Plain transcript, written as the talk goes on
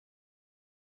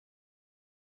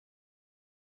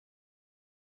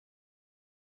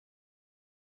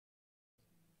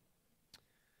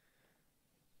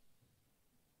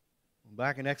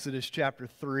Back in Exodus chapter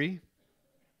 3, I'm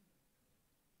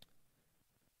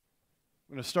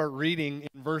going to start reading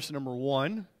in verse number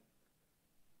 1. It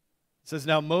says,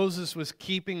 "Now Moses was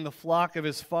keeping the flock of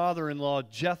his father-in-law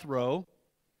Jethro,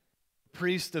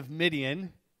 priest of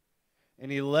Midian,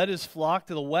 and he led his flock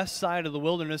to the west side of the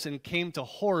wilderness and came to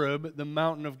Horeb, the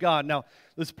mountain of God." Now,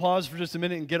 let's pause for just a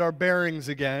minute and get our bearings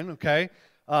again, okay?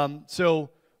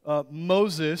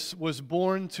 Moses was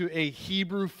born to a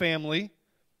Hebrew family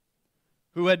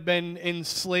who had been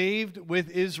enslaved with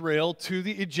Israel to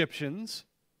the Egyptians.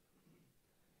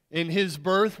 And his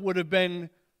birth would have been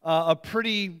a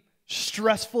pretty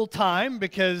stressful time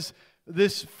because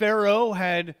this Pharaoh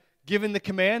had given the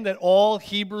command that all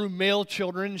Hebrew male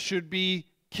children should be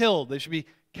killed. They should be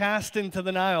cast into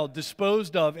the Nile,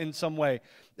 disposed of in some way.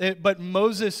 But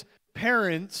Moses'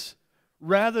 parents,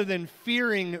 rather than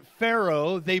fearing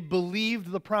Pharaoh, they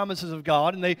believed the promises of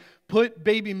God, and they put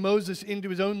baby Moses into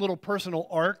his own little personal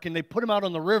ark, and they put him out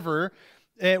on the river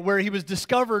where he was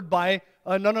discovered by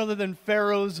none other than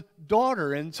Pharaoh's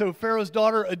daughter. And so Pharaoh's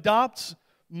daughter adopts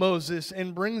Moses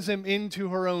and brings him into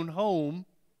her own home.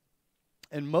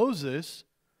 And Moses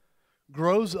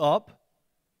grows up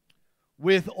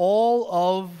with all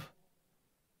of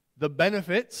the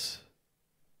benefits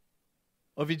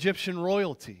of Egyptian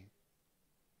royalty.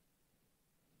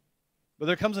 But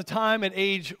there comes a time at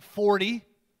age 40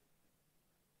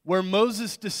 where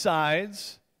Moses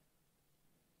decides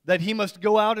that he must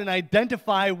go out and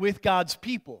identify with God's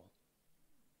people.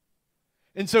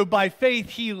 And so by faith,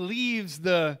 he leaves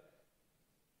the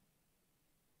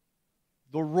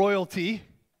royalty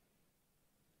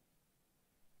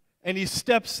and he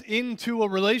steps into a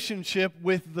relationship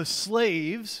with the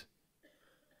slaves,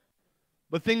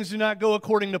 but things do not go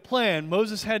according to plan.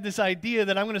 Moses had this idea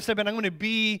that I'm going to step in, I'm going to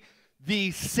be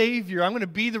the Savior, I'm going to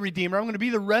be the Redeemer, I'm going to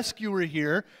be the rescuer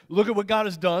here. Look at what God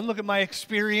has done, look at my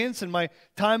experience and my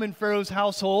time in Pharaoh's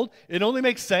household. It only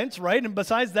makes sense, right? And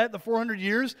besides that, the 400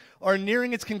 years are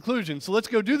nearing its conclusion, so let's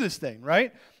go do this thing,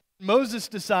 right? Moses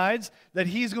decides that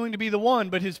he's going to be the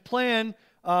one, but his plan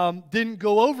didn't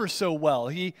go over so well.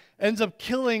 He ends up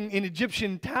killing an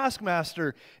Egyptian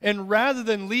taskmaster, and rather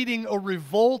than leading a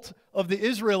revolt of the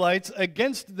Israelites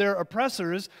against their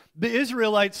oppressors, the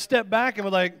Israelites stepped back and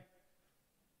were like,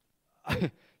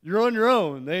 "You're on your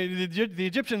own." The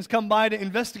Egyptians come by to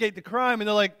investigate the crime, and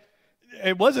they're like,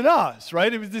 "It wasn't us,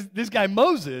 right? It was this guy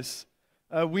Moses.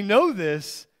 We know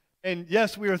this, and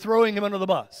yes, we are throwing him under the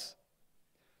bus."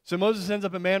 So Moses ends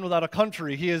up a man without a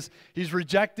country. He's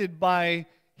rejected by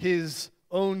his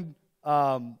own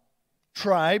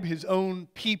tribe, his own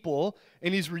people,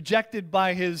 and he's rejected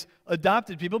by his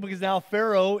adopted people because now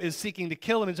Pharaoh is seeking to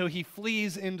kill him, and so he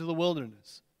flees into the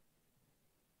wilderness.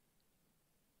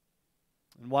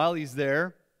 And while he's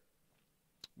there,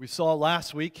 we saw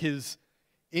last week his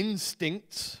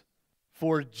instincts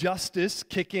for justice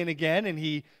kick in again, and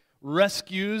he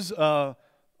rescues a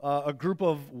group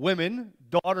of women,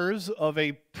 daughters of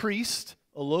a priest,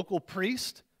 a local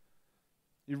priest.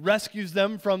 He rescues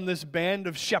them from this band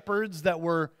of shepherds that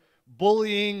were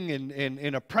bullying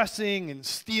and oppressing and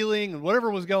stealing and whatever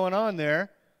was going on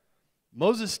there.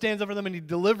 Moses stands up for them and he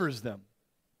delivers them.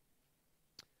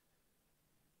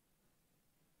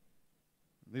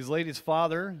 These ladies'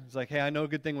 father is like, "Hey, I know a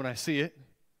good thing when I see it."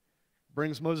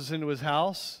 Brings Moses into his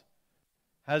house,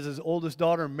 has his oldest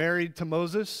daughter married to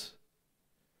Moses.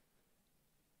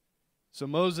 So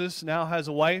Moses now has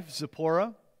a wife,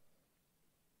 Zipporah,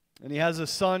 and he has a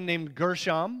son named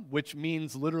Gershom, which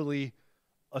means literally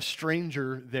a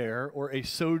stranger there or a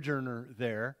sojourner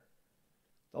there.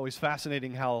 It's always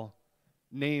fascinating how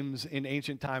names in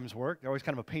ancient times work. They're always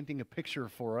kind of painting a picture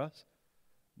for us.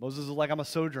 Moses is like, "I'm a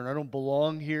sojourner. I don't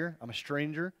belong here. I'm a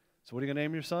stranger." So what are you going to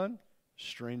name your son?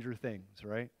 Stranger Things,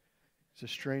 right? He's a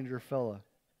stranger fella.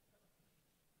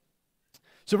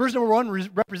 So verse number 1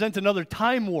 represents another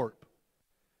time warp.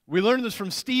 We learned this from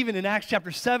Stephen in Acts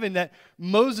chapter 7 that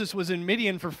Moses was in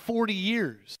Midian for 40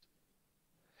 years.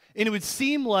 And it would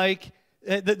seem like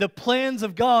the plans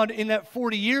of God in that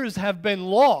 40 years have been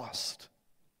lost,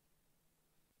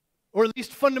 or at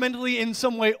least fundamentally in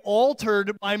some way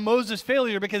altered by Moses'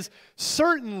 failure, because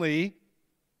certainly,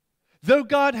 though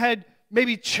God had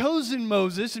maybe chosen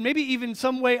Moses and maybe even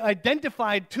some way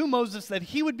identified to Moses that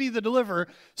he would be the deliverer,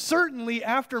 certainly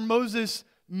after Moses'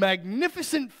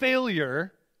 magnificent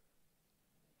failure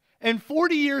and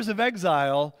 40 years of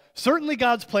exile, certainly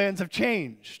God's plans have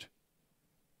changed.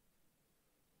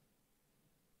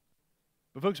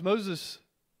 But folks, Moses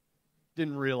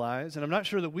didn't realize, and I'm not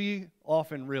sure that we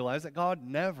often realize, that God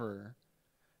never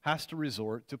has to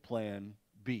resort to plan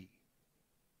B.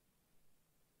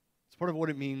 It's part of what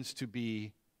it means to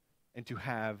be and to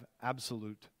have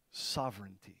absolute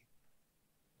sovereignty.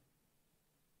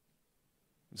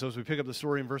 And so as we pick up the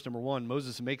story in verse number 1,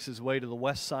 Moses makes his way to the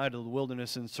west side of the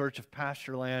wilderness in search of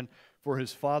pasture land for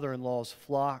his father-in-law's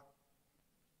flock.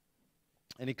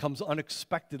 And he comes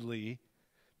unexpectedly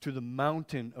to the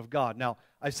mountain of God. Now,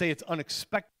 I say it's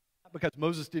unexpected not because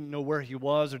Moses didn't know where he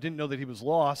was or didn't know that he was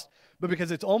lost, but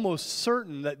because it's almost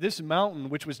certain that this mountain,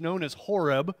 which was known as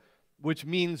Horeb, which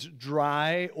means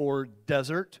dry or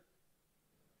desert,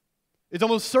 it's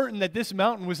almost certain that this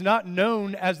mountain was not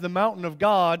known as the mountain of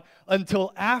God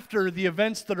until after the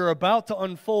events that are about to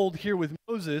unfold here with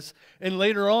Moses, and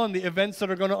later on the events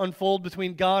that are going to unfold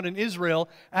between God and Israel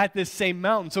at this same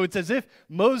mountain. So it's as if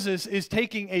Moses is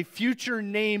taking a future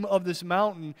name of this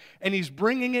mountain and he's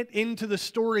bringing it into the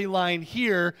storyline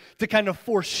here to kind of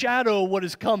foreshadow what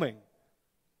is coming.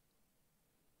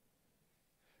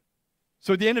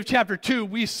 So at the end of chapter 2,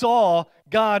 we saw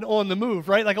God on the move,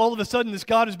 right? Like all of a sudden, this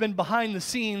God has been behind the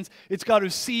scenes. It's God who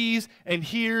sees and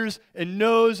hears and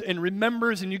knows and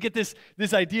remembers. And you get this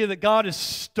idea that God is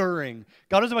stirring.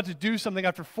 God is about to do something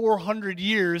after 400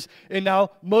 years. And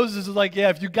now Moses is like, yeah,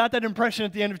 if you got that impression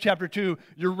at the end of chapter 2,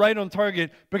 you're right on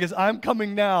target because I'm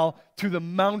coming now to the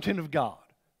mountain of God.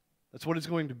 That's what it's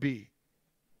going to be.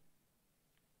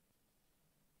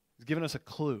 He's given us a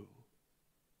clue.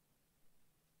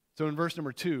 So in verse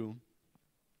number 2,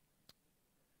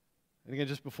 and again,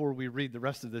 just before we read the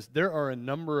rest of this, there are a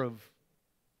number of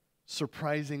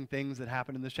surprising things that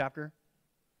happen in this chapter.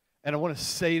 And I want to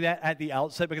say that at the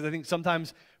outset because I think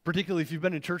sometimes, particularly if you've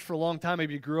been in church for a long time,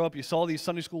 maybe you grew up, you saw these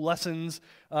Sunday school lessons,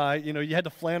 you had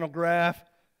the flannel graph.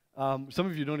 Some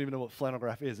of you don't even know what flannel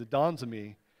graph is. It dawns on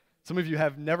me. Some of you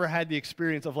have never had the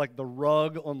experience of like the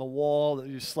rug on the wall that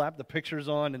you slap the pictures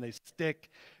on and they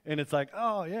stick. And it's like,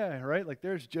 oh, yeah, right? Like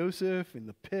there's Joseph in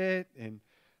the pit and,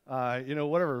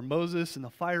 whatever, Moses in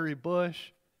the fiery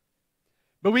bush.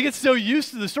 But we get so used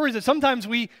to the stories that sometimes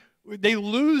they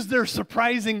lose their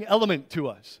surprising element to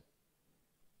us.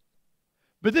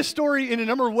 But this story, in a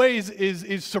number of ways,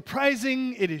 is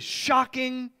surprising. It is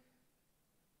shocking.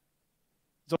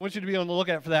 So I want you to be on the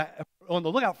lookout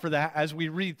for that as we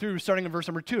read through, starting in verse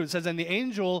number 2. It says, "And the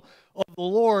angel of the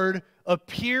Lord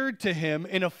appeared to him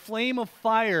in a flame of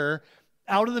fire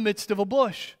out of the midst of a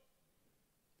bush.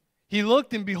 He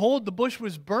looked, and behold, the bush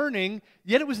was burning,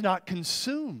 yet it was not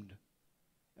consumed.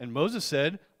 And Moses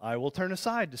said, I will turn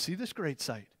aside to see this great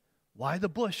sight, why the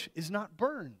bush is not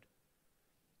burned.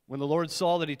 When the Lord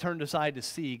saw that he turned aside to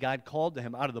see, God called to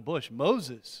him out of the bush,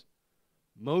 Moses,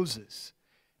 Moses.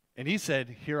 And he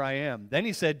said, Here I am. Then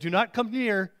he said, Do not come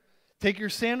near. Take your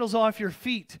sandals off your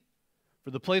feet,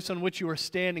 for the place on which you are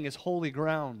standing is holy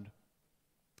ground.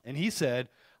 And he said,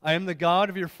 I am the God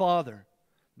of your father,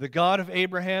 the God of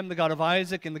Abraham, the God of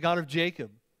Isaac, and the God of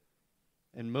Jacob.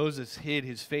 And Moses hid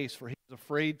his face, for he was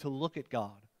afraid to look at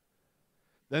God.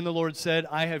 Then the Lord said,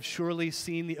 I have surely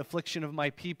seen the affliction of my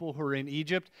people who are in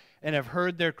Egypt, and have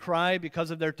heard their cry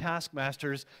because of their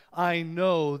taskmasters. I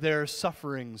know their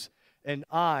sufferings, and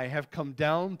I have come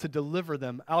down to deliver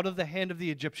them out of the hand of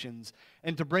the Egyptians,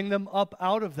 and to bring them up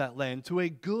out of that land to a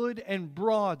good and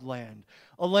broad land,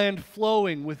 a land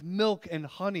flowing with milk and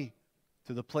honey,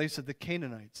 to the place of the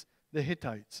Canaanites, the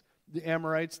Hittites, the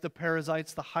Amorites, the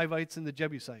Perizzites, the Hivites, and the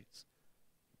Jebusites.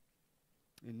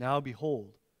 And now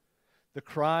behold, the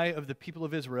cry of the people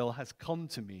of Israel has come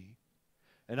to me,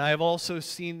 and I have also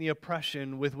seen the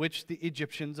oppression with which the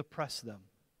Egyptians oppress them.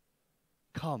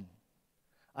 Come,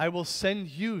 I will send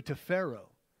you to Pharaoh,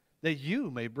 that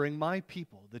you may bring my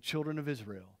people, the children of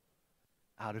Israel,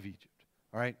 out of Egypt.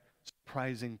 All right?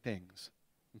 Surprising things.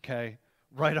 Okay?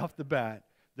 Right off the bat,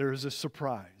 there is a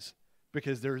surprise,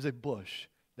 because there is a bush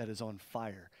that is on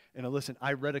fire. And listen,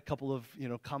 I read a couple of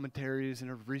commentaries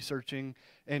and researching,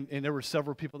 and there were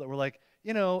several people that were like,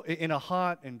 in a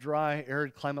hot and dry,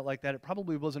 arid climate like that, it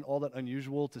probably wasn't all that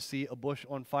unusual to see a bush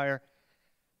on fire.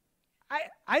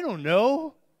 I don't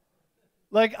know.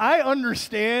 Like, I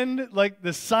understand, like,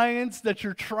 the science that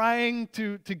you're trying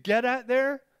to get at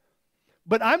there,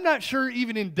 but I'm not sure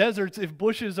even in deserts if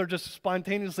bushes are just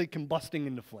spontaneously combusting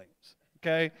into flames,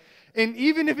 okay? And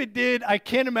even if it did, I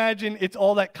can't imagine it's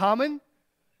all that common.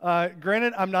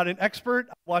 Granted, I'm not an expert.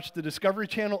 I watch the Discovery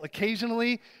Channel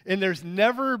occasionally, and there's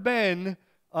never been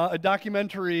a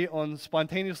documentary on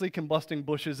spontaneously combusting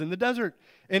bushes in the desert.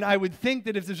 And I would think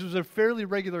that if this was a fairly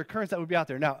regular occurrence, that would be out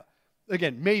there. Now,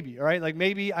 again, maybe, all right? Like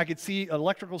maybe I could see an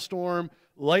electrical storm,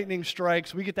 lightning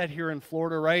strikes. We get that here in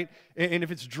Florida, right? And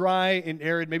if it's dry and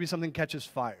arid, maybe something catches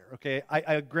fire, okay?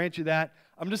 I grant you that.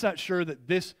 I'm just not sure that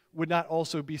this would not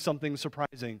also be something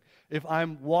surprising. If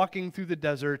I'm walking through the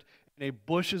desert, and a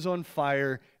bush is on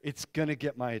fire, it's going to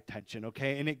get my attention,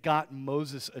 okay? And it got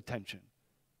Moses' attention.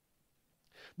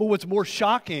 But what's more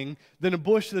shocking than a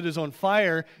bush that is on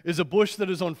fire is a bush that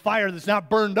is on fire that's not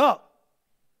burned up,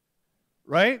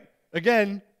 right?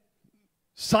 Again,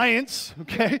 science,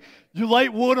 okay? You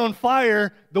light wood on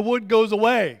fire, the wood goes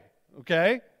away,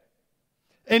 okay?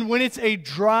 And when it's a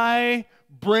dry,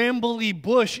 brambly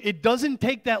bush, it doesn't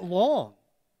take that long.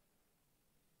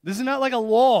 This is not like a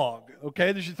log,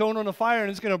 okay, that you're throwing on a fire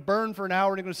and it's going to burn for an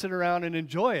hour and you're going to sit around and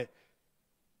enjoy it.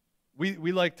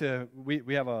 We like to,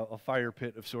 we have a fire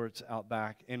pit of sorts out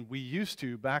back, and we used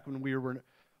to, back when we were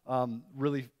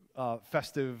really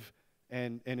festive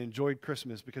and enjoyed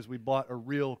Christmas, because we bought a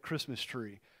real Christmas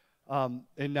tree. And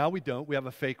now we don't. We have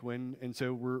a fake one, and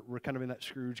so we're kind of in that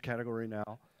Scrooge category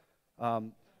now.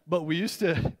 But we used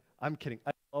to, I'm kidding,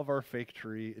 I love our fake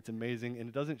tree. It's amazing, and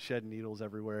it doesn't shed needles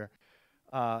everywhere.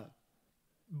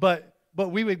 But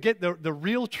we would get the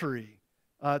real tree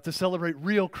to celebrate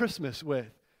real Christmas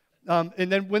with.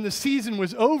 And then when the season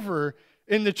was over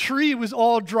and the tree was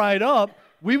all dried up,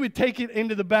 we would take it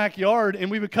into the backyard and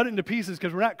we would cut it into pieces,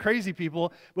 because we're not crazy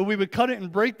people, but we would cut it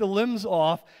and break the limbs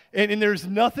off. And there's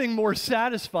nothing more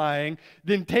satisfying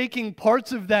than taking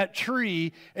parts of that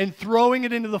tree and throwing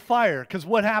it into the fire. Because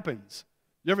what happens?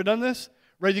 You ever done this?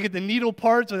 Right, you get the needle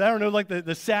parts, or I don't know, like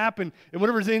the sap and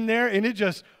whatever's in there, and it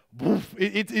just, woof,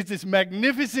 it's this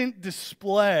magnificent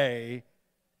display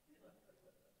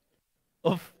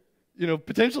of,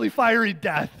 potentially fiery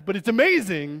death, but it's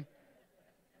amazing.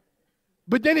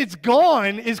 But then it's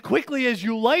gone as quickly as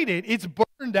you light it. It's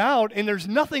burned out, and there's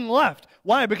nothing left.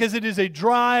 Why? Because it is a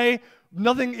dry,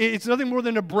 it's nothing more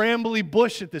than a brambly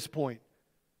bush at this point.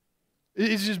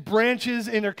 It's just branches,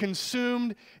 and they're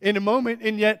consumed in a moment.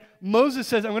 And yet Moses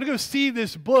says, I'm going to go see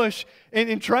this bush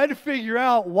and try to figure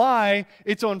out why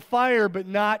it's on fire but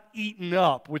not eaten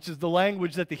up, which is the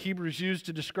language that the Hebrews use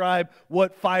to describe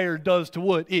what fire does to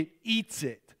wood. It eats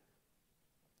it.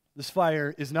 This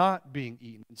fire is not being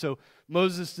eaten. And so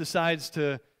Moses decides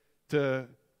to go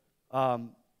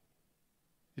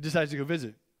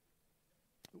visit.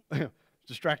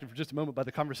 Distracted for just a moment by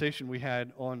the conversation we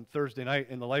had on Thursday night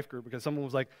in the life group, because someone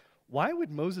was like, why would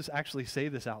Moses actually say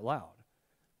this out loud?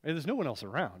 And there's no one else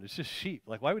around. It's just sheep.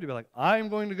 Like, why would he be like, I'm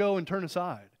going to go and turn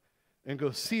aside and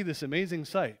go see this amazing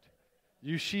sight.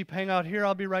 You sheep hang out here,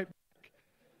 I'll be right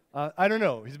back. I don't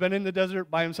know. He's been in the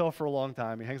desert by himself for a long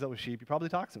time. He hangs out with sheep. He probably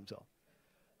talks to himself.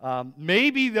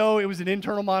 Maybe, though, it was an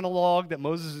internal monologue that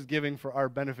Moses is giving for our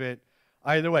benefit.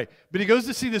 Either way. But he goes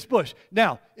to see this bush.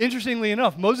 Now, interestingly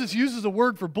enough, Moses uses a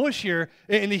word for bush here,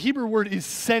 and the Hebrew word is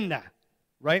senna,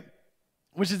 right?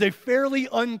 Which is a fairly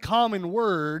uncommon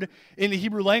word in the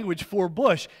Hebrew language for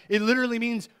bush. It literally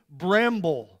means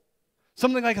bramble,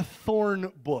 something like a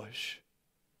thorn bush.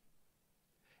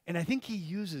 And I think he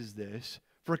uses this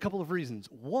for a couple of reasons.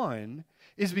 One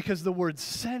is because the word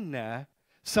senna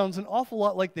sounds an awful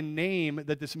lot like the name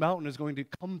that this mountain is going to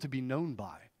come to be known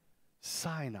by,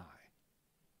 Sinai.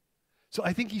 So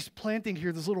I think he's planting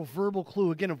here this little verbal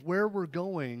clue, again, of where we're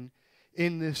going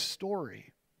in this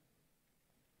story.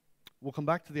 We'll come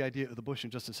back to the idea of the bush in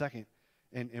just a second,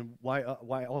 and why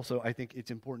also I think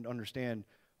it's important to understand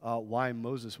why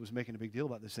Moses was making a big deal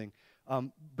about this thing.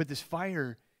 But this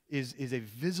fire is a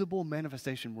visible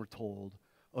manifestation, we're told,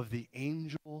 of the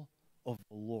angel of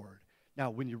the Lord.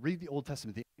 Now, when you read the Old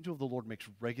Testament, the angel of the Lord makes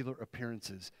regular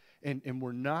appearances, and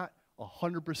we're not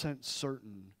 100%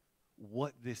 certain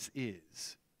what this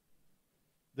is.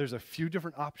 There's a few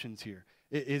different options here.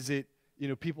 Is it,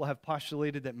 people have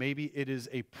postulated that maybe it is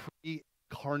a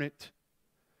pre-incarnate,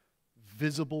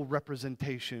 visible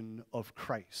representation of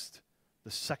Christ, the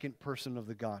second person of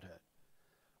the Godhead.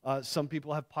 Some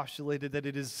people have postulated that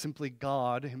it is simply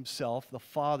God himself, the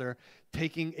Father,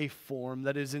 taking a form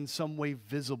that is in some way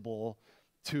visible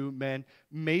to men.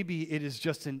 Maybe it is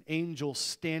just an angel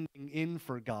standing in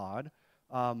for God.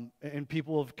 And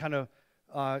people have kind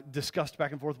of discussed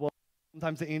back and forth, well,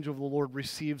 sometimes the angel of the Lord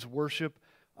receives worship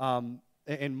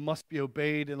and must be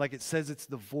obeyed, and like it says, it's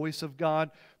the voice of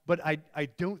God. But I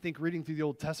don't think reading through the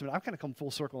Old Testament, I've kind of come full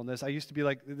circle on this. I used to be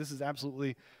like, this is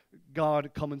absolutely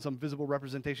God come in some visible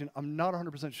representation. I'm not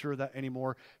 100% sure of that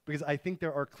anymore, because I think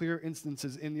there are clear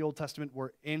instances in the Old Testament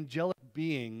where angelic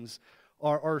beings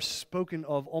are spoken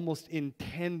of almost in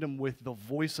tandem with the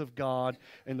voice of God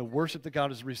and the worship that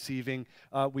God is receiving.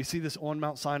 We see this on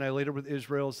Mount Sinai later with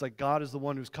Israel. It's like God is the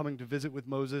one who's coming to visit with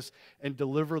Moses and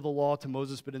deliver the law to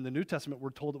Moses. But in the New Testament,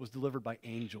 we're told it was delivered by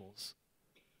angels.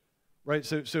 Right?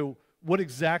 So what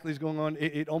exactly is going on?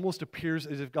 It almost appears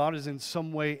as if God is in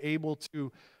some way able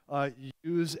to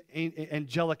use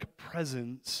angelic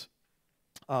presence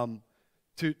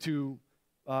to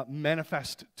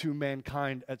manifest to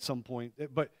mankind at some point.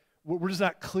 But we're just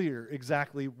not clear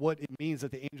exactly what it means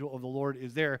that the angel of the Lord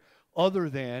is there, other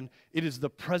than it is the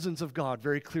presence of God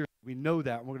very clearly. We know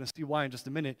that, and we're going to see why in just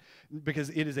a minute, because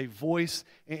it is a voice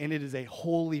and it is a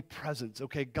holy presence.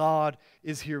 Okay, God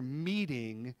is here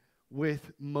meeting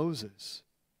with Moses.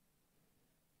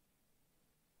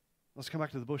 Let's come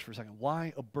back to the bush for a second.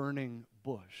 Why a burning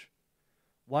bush?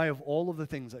 Why, of all of the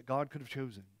things that God could have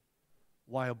chosen,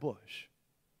 why a bush?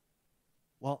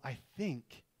 Well, I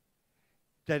think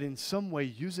that in some way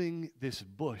using this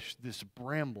bush, this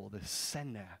bramble, this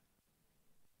senna,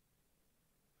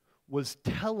 was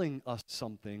telling us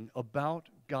something about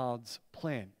God's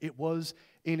plan. It was,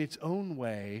 in its own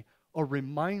way, a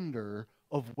reminder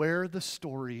of where the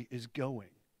story is going.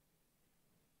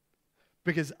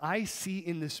 Because I see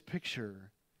in this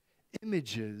picture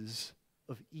images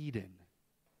of Eden.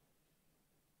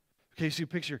 Okay, so you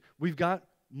picture, we've got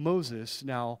Moses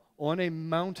now on a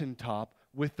mountaintop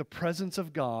with the presence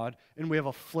of God, and we have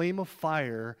a flame of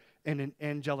fire and an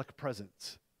angelic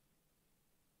presence.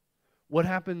 What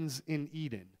happens in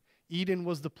Eden? Eden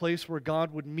was the place where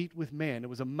God would meet with man. It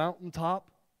was a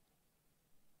mountaintop.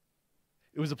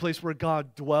 It was a place where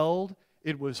God dwelled.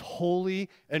 It was holy.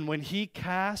 And when he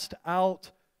cast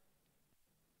out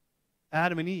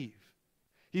Adam and Eve,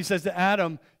 he says to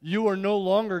Adam, you are no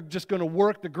longer just going to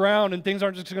work the ground and things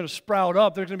aren't just going to sprout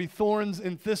up. There's going to be thorns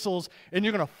and thistles and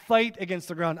you're going to fight against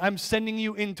the ground. I'm sending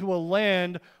you into a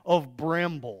land of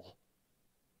bramble,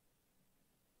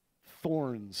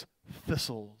 thorns,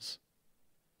 thistles.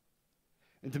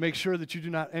 And to make sure that you do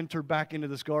not enter back into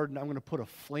this garden, I'm going to put a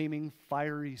flaming,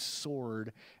 fiery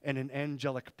sword and an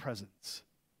angelic presence.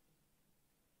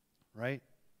 Right?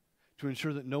 To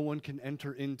ensure that no one can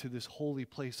enter into this holy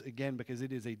place again, because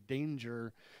it is a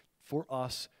danger for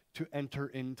us to enter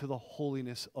into the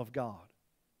holiness of God.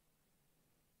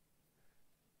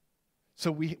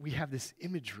 So we have this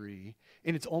imagery,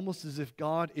 and it's almost as if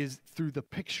God is, through the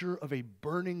picture of a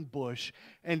burning bush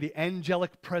and the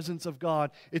angelic presence of God,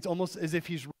 it's almost as if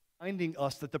he's reminding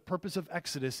us that the purpose of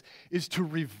Exodus is to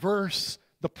reverse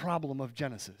the problem of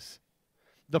Genesis,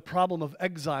 the problem of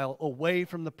exile away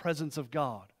from the presence of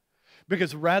God.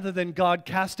 Because rather than God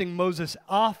casting Moses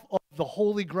off of the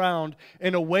holy ground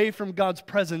and away from God's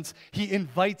presence, he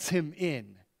invites him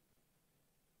in.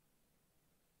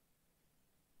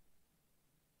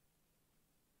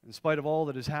 In spite of all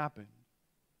that has happened,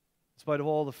 in spite of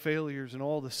all the failures and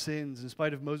all the sins, in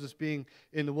spite of Moses being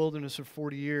in the wilderness for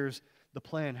 40 years, the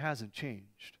plan hasn't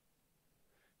changed.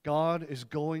 God is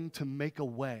going to make a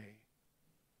way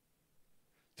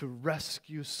to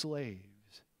rescue slaves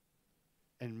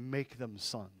and make them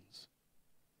sons.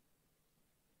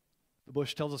 The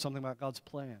bush tells us something about God's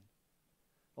plan.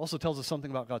 It also tells us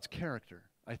something about God's character,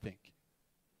 I think.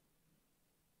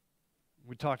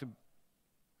 We talked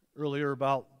earlier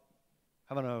about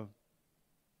having a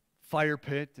fire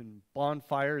pit and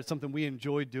bonfire. It's something we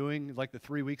enjoy doing like the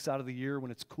 3 weeks out of the year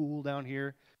when it's cool down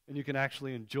here and you can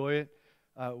actually enjoy it.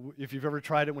 If you've ever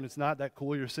tried it when it's not that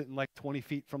cool, you're sitting like 20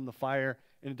 feet from the fire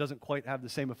and it doesn't quite have the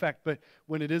same effect. But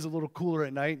when it is a little cooler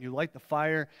at night and you light the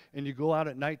fire and you go out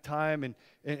at nighttime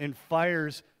and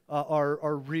fires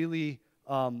are really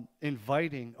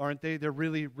inviting, aren't they? They're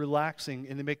really relaxing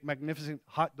and they make magnificent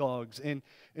hot dogs. And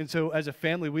so as a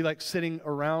family, we like sitting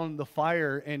around the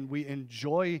fire and we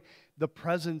enjoy the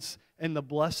presence and the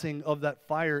blessing of that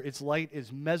fire. Its light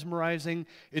is mesmerizing.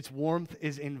 Its warmth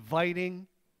is inviting.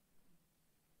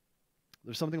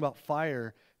 There's something about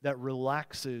fire that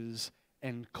relaxes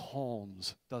and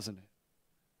calms, doesn't it?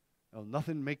 Well,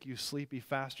 nothing make you sleepy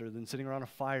faster than sitting around a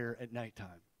fire at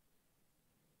nighttime.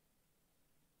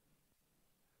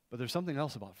 But there's something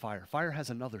else about fire. Fire has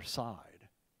another side.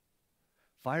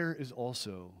 Fire is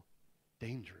also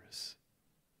dangerous.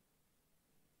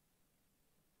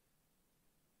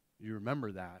 You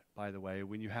remember that, by the way,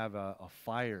 when you have a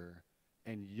fire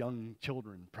and young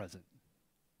children present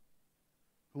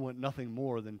who want nothing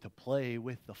more than to play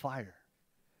with the fire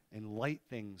and light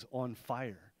things on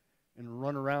fire and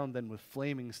run around then with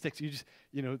flaming sticks.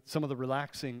 Some of the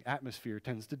relaxing atmosphere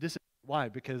tends to dissipate. Why?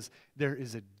 Because there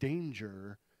is a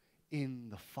danger in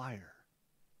the fire.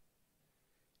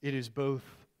 It is both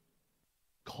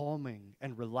calming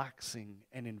and relaxing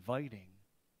and inviting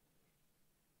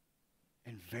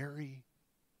and very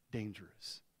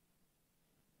dangerous.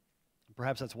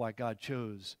 Perhaps that's why God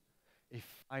chose a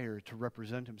fire to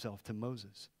represent himself to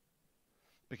Moses,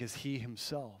 because he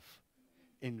himself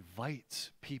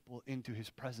invites people into his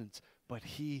presence, but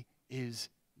he is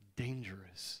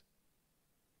dangerous.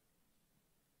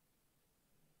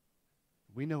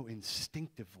 We know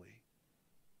instinctively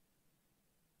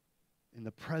in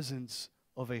the presence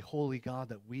of a holy God,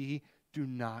 that we do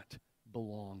not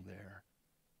belong there.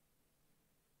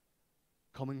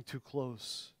 Coming too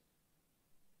close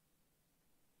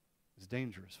is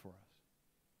dangerous for us.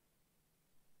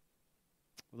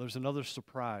 Well, there's another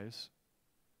surprise.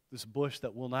 This bush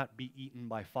that will not be eaten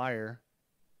by fire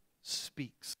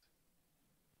speaks.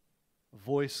 A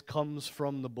voice comes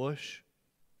from the bush.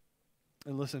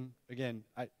 And listen, again,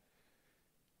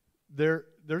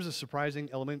 there's a surprising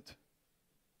element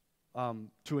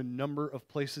to a number of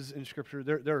places in Scripture.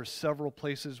 There are several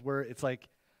places where it's like,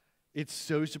 it's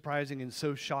so surprising and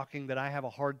so shocking that I have a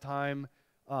hard time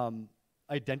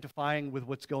identifying with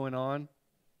what's going on.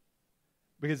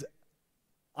 Because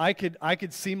I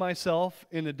could see myself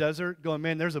in the desert going,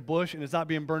 man, there's a bush and it's not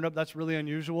being burned up. That's really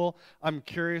unusual. I'm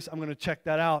curious. I'm going to check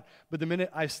that out. But the minute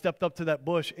I stepped up to that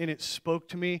bush and it spoke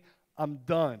to me, I'm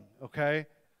done, okay?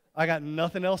 I got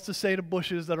nothing else to say to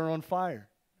bushes that are on fire.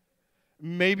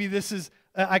 Maybe this is,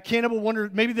 I can't help but wonder,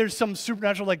 maybe there's some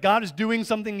supernatural, like God is doing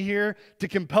something here to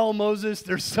compel Moses.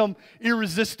 There's some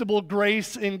irresistible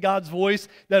grace in God's voice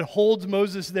that holds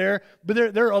Moses there.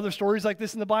 But there are other stories like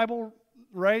this in the Bible,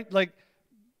 right? Like,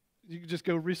 you can just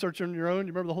go research on your own.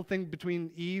 You remember the whole thing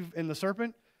between Eve and the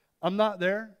serpent? I'm not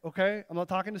there, okay? I'm not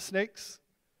talking to snakes.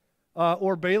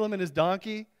 Or Balaam and his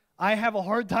donkey. I have a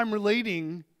hard time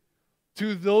relating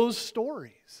to those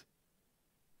stories.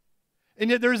 And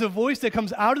yet there's a voice that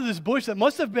comes out of this bush that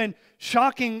must have been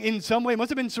shocking in some way, must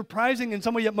have been surprising in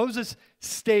some way, yet Moses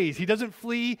stays. He doesn't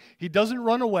flee. He doesn't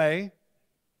run away.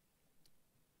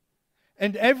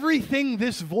 And everything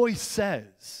this voice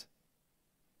says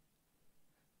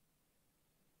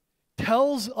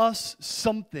tells us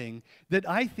something that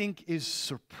I think is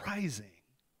surprising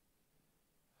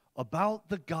about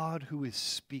the God who is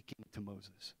speaking to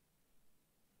Moses.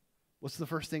 What's the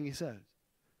first thing he says?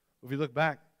 If you look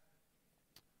back,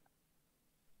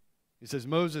 he says,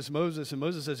 Moses, Moses, and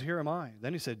Moses says, here am I.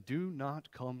 Then he said, do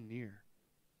not come near.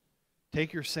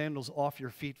 Take your sandals off your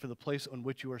feet, for the place on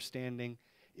which you are standing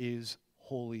is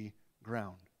holy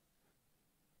ground.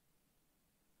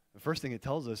 The first thing it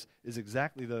tells us is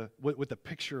exactly what the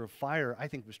picture of fire, I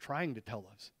think, was trying to tell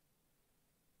us.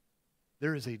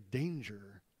 There is a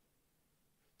danger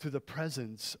to the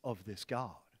presence of this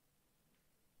God.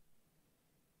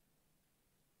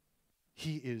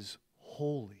 He is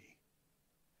holy,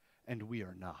 and we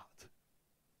are not.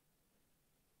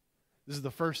 This is the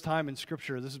first time in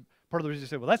Scripture, this is part of the reason you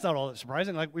say, well, that's not all that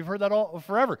surprising. Like, we've heard that all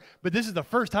forever. But this is the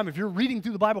first time, if you're reading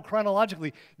through the Bible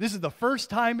chronologically, this is the first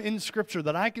time in Scripture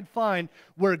that I could find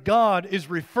where God is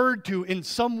referred to in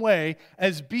some way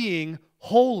as being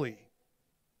holy.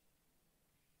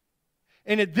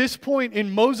 And at this point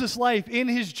in Moses' life, in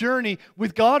his journey,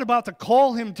 with God about to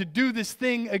call him to do this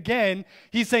thing again,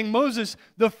 he's saying, Moses,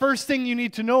 the first thing you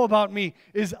need to know about me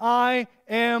is I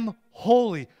am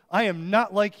holy. I am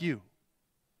not like you.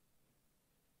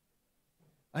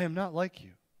 I am not like you.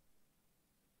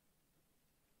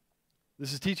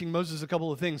 This is teaching Moses a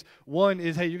couple of things. One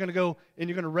is, hey, you're going to go and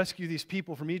you're going to rescue these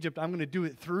people from Egypt. I'm going to do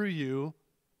it through you.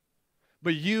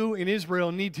 But you in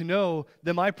Israel need to know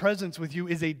that my presence with you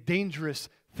is a dangerous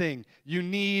thing. You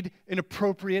need an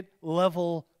appropriate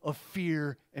level of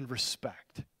fear and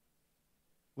respect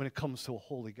when it comes to a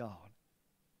holy God.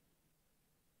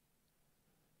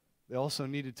 They also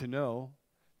needed to know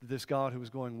that this God who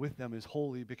is going with them is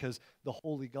holy, because the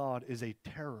holy God is a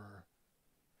terror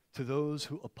to those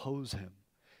who oppose him.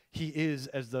 He is,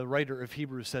 as the writer of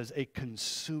Hebrews says, a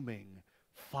consuming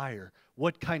fire.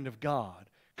 What kind of God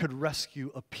could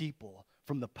rescue a people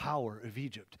from the power of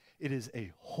Egypt? It is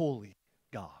a holy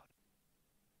God.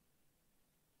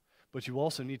 But you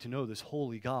also need to know this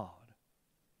holy God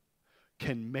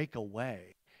can make a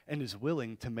way and is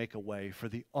willing to make a way for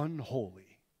the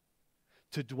unholy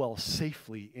to dwell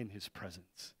safely in his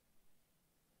presence.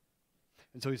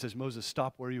 And so he says, Moses,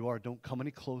 stop where you are. Don't come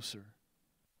any closer.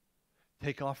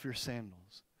 Take off your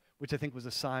sandals, which I think was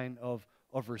a sign of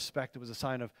respect. It was a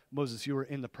sign of, Moses, you are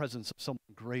in the presence of someone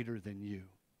greater than you.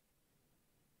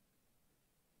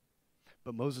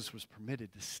 But Moses was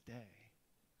permitted to stay.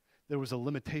 There was a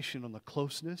limitation on the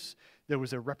closeness. There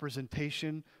was a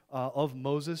representation of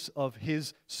Moses, of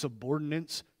his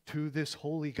subordinates to this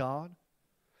holy God.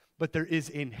 But there is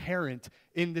inherent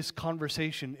in this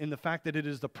conversation, in the fact that it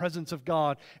is the presence of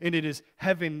God and it is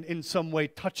heaven in some way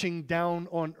touching down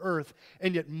on earth,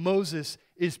 and yet Moses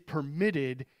is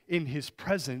permitted in his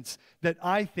presence, that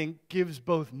I think gives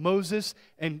both Moses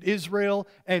and Israel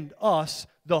and us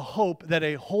the hope that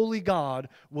a holy God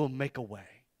will make a way.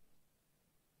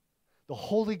 The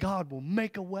holy God will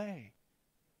make a way.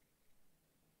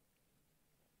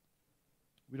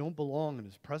 We don't belong in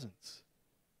his presence.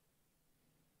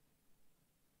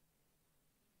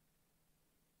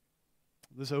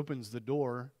 This opens the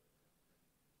door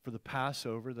for the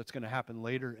Passover that's going to happen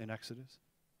later in Exodus,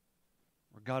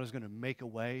 where God is going to make a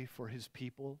way for his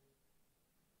people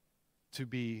to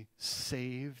be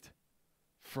saved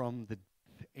from the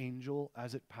death angel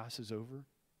as it passes over.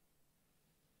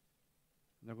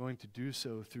 And they're going to do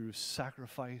so through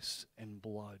sacrifice and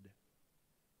blood,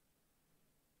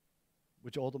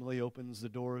 which ultimately opens the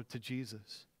door to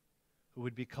Jesus, who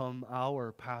would become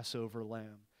our Passover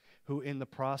lamb, who in the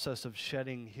process of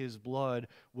shedding his blood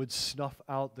would snuff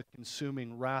out the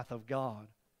consuming wrath of God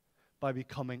by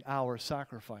becoming our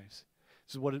sacrifice.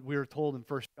 This is what we are told in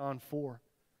 1 John 4.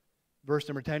 Verse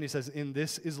number 10, he says, "In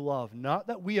this is love, not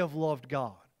that we have loved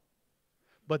God,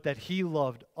 but that he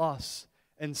loved us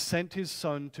and sent his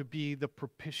Son to be the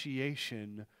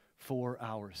propitiation for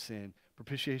our sin."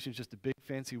 Propitiation is just a big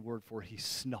fancy word for he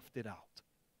snuffed it out.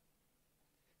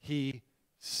 He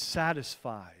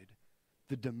satisfied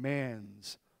the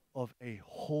demands of a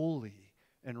holy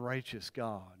and righteous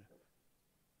God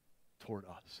toward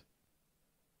us.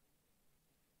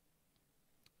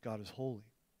 God is holy.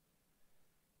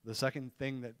 The second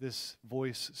thing that this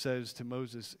voice says to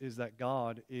Moses is that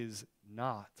God is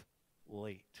not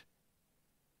late.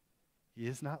 He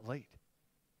is not late.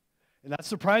 And that's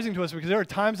surprising to us because there are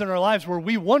times in our lives where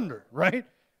we wonder, right?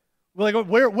 We're like,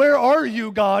 where are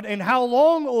you, God? And how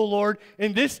long, O Lord?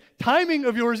 And this timing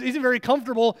of yours isn't very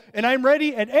comfortable, and I'm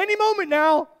ready at any moment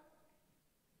now.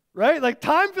 Right? Like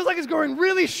time feels like it's going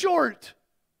really short.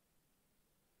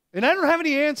 And I don't have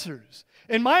any answers.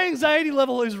 And my anxiety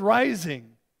level is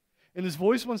rising. And this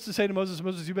voice wants to say to Moses,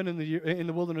 Moses, you've been in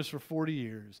the wilderness for 40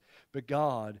 years, but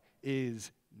God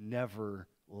is never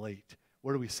late.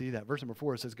 Where do we see that? Verse number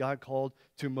 4, it says, God called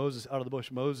to Moses out of the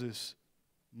bush, Moses,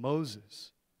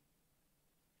 Moses.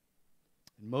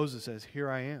 And Moses says, here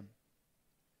I am.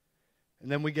 And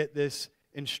then we get this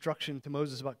instruction to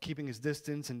Moses about keeping his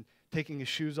distance and taking his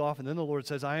shoes off. And then the Lord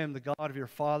says, I am the God of your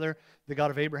father, the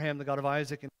God of Abraham, the God of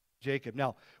Isaac, and Jacob.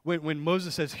 Now, when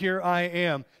Moses says, here I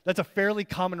am, that's a fairly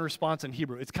common response in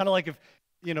Hebrew. It's kind of like if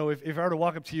I were to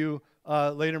walk up to you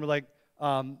later and be like,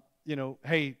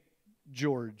 hey,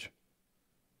 George.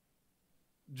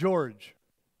 And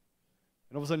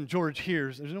all of a sudden, George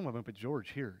hears. There's no way I'm going to put George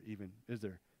here even, is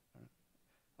there?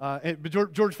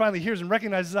 But George finally hears and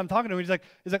recognizes I'm talking to him. He's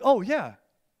like, oh, yeah.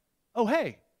 Oh,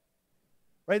 hey.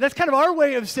 Right? That's kind of our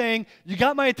way of saying, you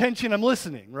got my attention, I'm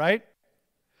listening, right?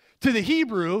 To the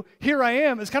Hebrew, here I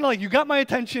am, it's kind of like, you got my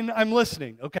attention, I'm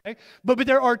listening, okay? But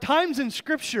there are times in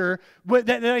Scripture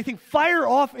that I think fire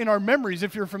off in our memories,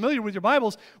 if you're familiar with your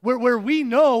Bibles, where we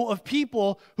know of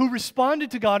people who responded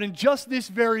to God in just this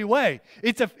very way.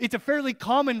 It's a fairly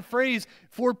common phrase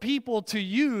for people to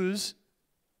use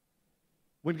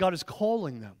when God is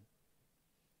calling them.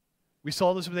 We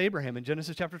saw this with Abraham in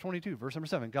Genesis chapter 22, verse number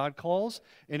 7. God calls,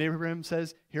 and Abraham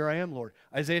says, here I am, Lord.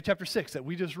 Isaiah chapter 6 that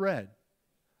we just read.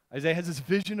 Isaiah has this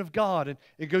vision of God, and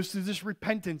it goes through this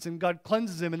repentance, and God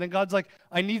cleanses him, and then God's like,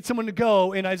 I need someone to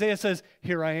go, and Isaiah says,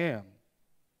 here I am.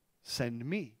 Send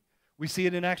me. We see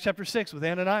it in Acts chapter 6 with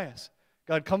Ananias.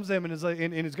 God comes to him and is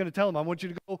going to tell him, I want you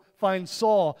to go find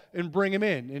Saul and bring him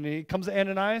in. And he comes to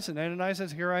Ananias, and Ananias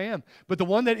says, here I am. But the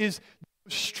one that is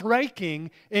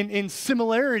striking in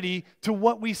similarity to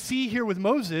what we see here with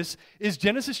Moses is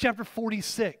Genesis chapter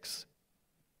 46.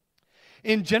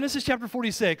 In Genesis chapter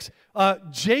 46,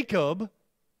 Jacob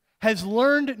has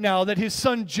learned now that his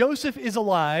son Joseph is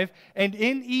alive and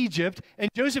in Egypt, and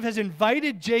Joseph has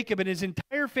invited Jacob and his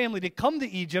entire family to come to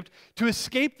Egypt to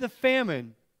escape the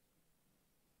famine.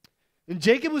 And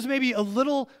Jacob was maybe a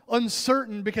little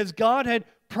uncertain because God had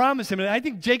promised him, and I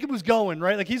think Jacob was going,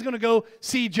 right? Like he's going to go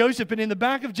see Joseph, and in the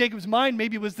back of Jacob's mind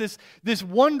maybe was this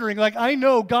wondering, like I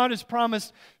know God has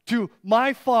promised to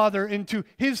my father and to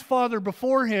his father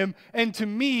before him and to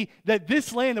me that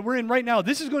this land that we're in right now,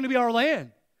 this is going to be our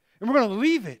land, and we're going to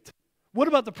leave it. What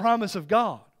about the promise of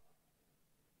God?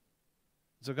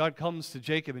 So God comes to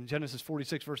Jacob in Genesis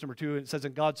 46, verse number 2, and it says,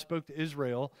 and God spoke to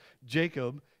Israel,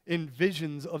 Jacob, in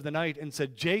visions of the night and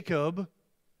said, Jacob,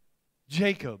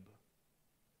 Jacob.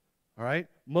 All right?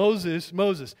 Moses,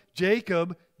 Moses.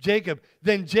 Jacob, Jacob.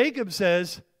 Then Jacob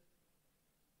says,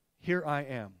 here I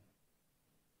am.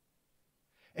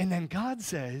 And then God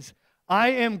says, I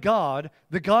am God,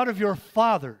 the God of your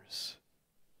fathers.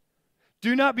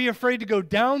 Do not be afraid to go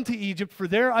down to Egypt, for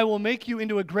there I will make you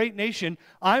into a great nation.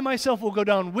 I myself will go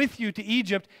down with you to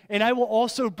Egypt, and I will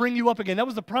also bring you up again. That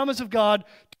was the promise of God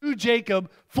to Jacob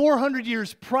 400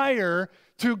 years prior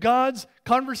to God's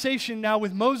conversation now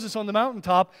with Moses on the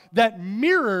mountaintop that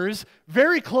mirrors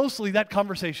very closely that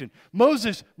conversation.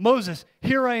 Moses, Moses,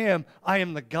 here I am. I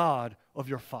am the God of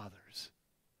your fathers,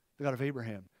 the God of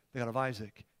Abraham, the God of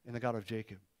Isaac, and the God of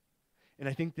Jacob. And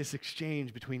I think this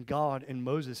exchange between God and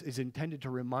Moses is intended to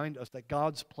remind us that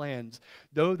God's plans,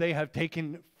 though they have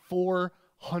taken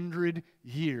 400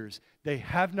 years, they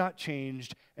have not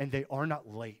changed and they are not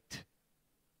late.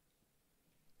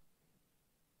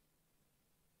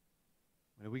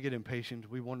 When we get impatient,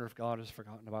 we wonder if God has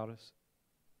forgotten about us.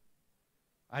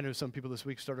 I know some people this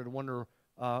week started to wonder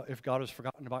if God has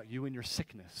forgotten about you and your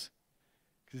sickness,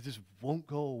 because it just won't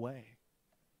go away.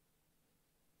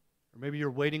 Or maybe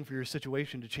you're waiting for your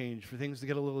situation to change, for things to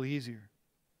get a little easier.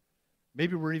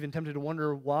 Maybe we're even tempted to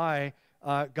wonder why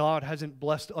God hasn't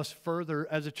blessed us further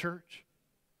as a church.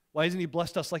 Why hasn't He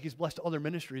blessed us like He's blessed other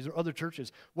ministries or other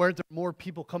churches? Why aren't there more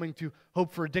people coming to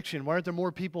Hope for Addiction? Why aren't there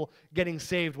more people getting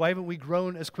saved? Why haven't we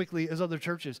grown as quickly as other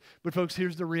churches? But folks,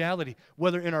 here's the reality.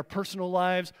 Whether in our personal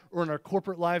lives or in our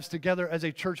corporate lives together as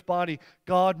a church body,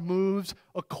 God moves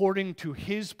according to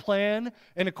His plan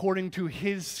and according to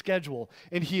His schedule.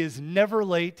 And He is never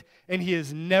late and He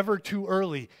is never too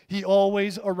early. He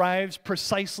always arrives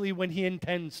precisely when He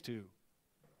intends to.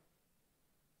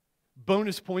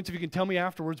 Bonus points if you can tell me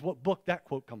afterwards what book that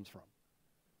quote comes from.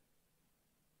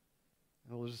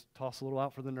 And we'll just toss a little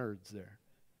out for the nerds there.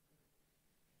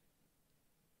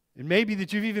 It may be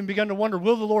that you've even begun to wonder,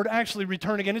 will the Lord actually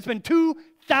return again? It's been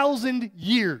 2,000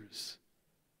 years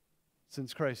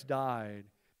since Christ died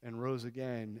and rose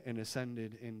again and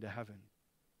ascended into heaven.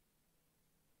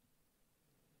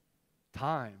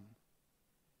 Time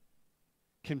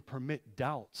can permit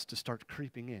doubts to start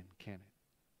creeping in, can't it?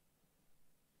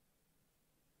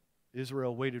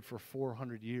 Israel waited for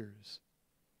 400 years.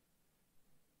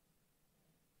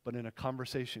 But in a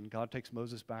conversation, God takes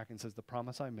Moses back and says, the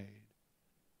promise I made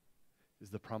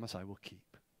is the promise I will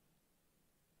keep.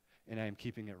 And I am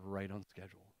keeping it right on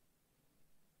schedule.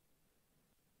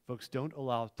 Folks, don't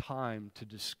allow time to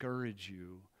discourage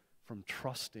you from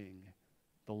trusting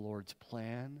the Lord's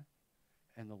plan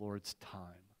and the Lord's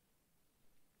time.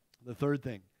 The third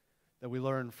thing that we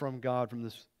learn from God, from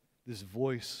this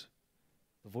voice,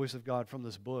 the voice of God from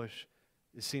this bush,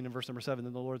 is seen in verse number 7.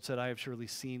 Then the Lord said, I have surely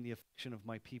seen the affliction of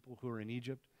my people who are in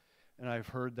Egypt, and I have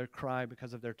heard their cry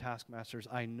because of their taskmasters.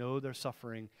 I know their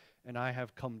suffering, and I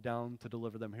have come down to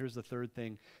deliver them. Here's the third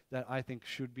thing that I think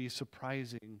should be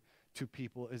surprising to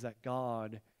people, is that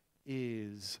God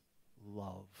is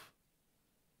love.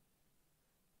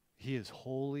 He is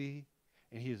holy,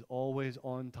 and He is always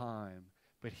on time,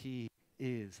 but He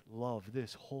is love,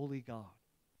 this holy God,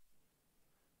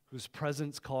 whose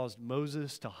presence caused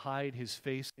Moses to hide his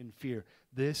face in fear.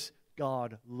 This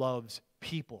God loves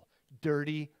people.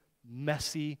 Dirty,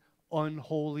 messy,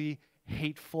 unholy,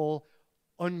 hateful,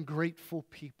 ungrateful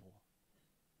people.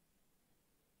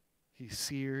 He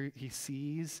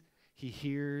sees, He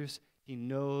hears, He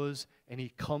knows, and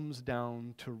He comes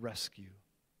down to rescue.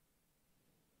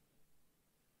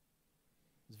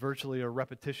 It's virtually a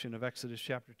repetition of Exodus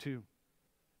chapter 2.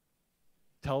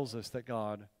 Tells us that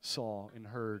God saw and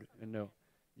heard and know.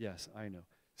 Yes, I know.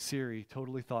 Siri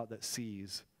totally thought that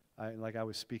sees, like I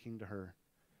was speaking to her.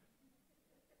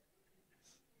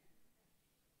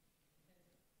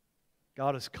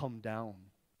 God has come down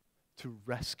to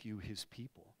rescue His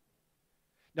people.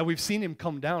 Now, we've seen Him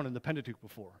come down in the Pentateuch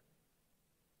before.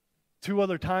 2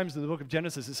 other times in the book of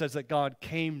Genesis, it says that God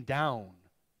came down.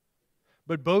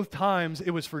 But both times,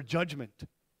 it was for judgment.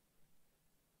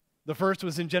 The first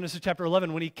was in Genesis chapter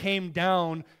 11 when He came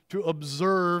down to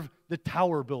observe the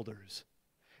tower builders.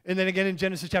 And then again in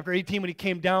Genesis chapter 18 when He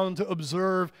came down to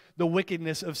observe the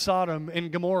wickedness of Sodom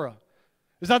and Gomorrah.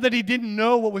 It's not that He didn't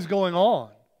know what was going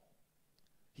on.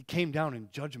 He came down in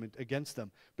judgment against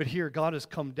them. But here God has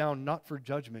come down not for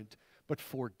judgment, but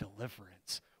for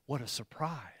deliverance. What a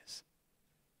surprise.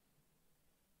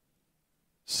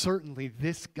 Certainly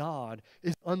this God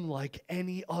is unlike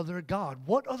any other God.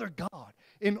 What other God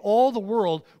in all the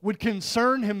world would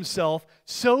concern Himself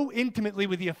so intimately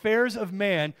with the affairs of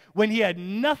man when He had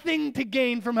nothing to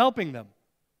gain from helping them?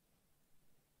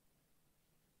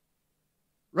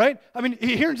 Right? I mean,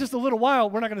 here in just a little while,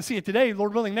 we're not going to see it today.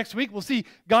 Lord willing, next week we'll see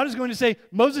God is going to say,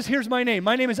 Moses, here's my name.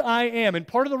 My name is I Am. And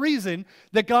part of the reason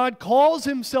that God calls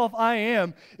Himself I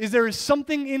Am is there is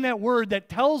something in that word that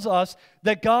tells us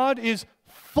that God is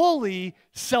fully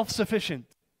self-sufficient.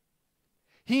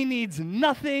 He needs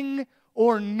nothing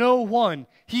or no one.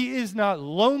 He is not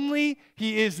lonely.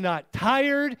 He is not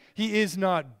tired. He is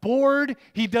not bored.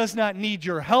 He does not need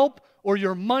your help or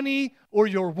your money or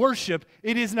your worship.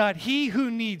 It is not He who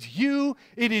needs you.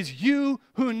 It is you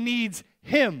who needs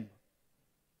Him.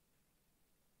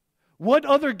 What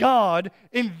other God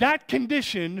in that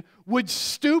condition would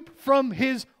stoop from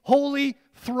His holy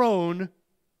throne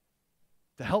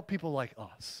to help people like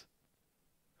us,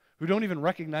 who don't even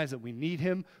recognize that we need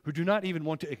him, who do not even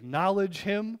want to acknowledge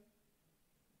him,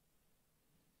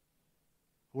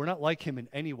 who are not like him in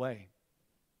any way.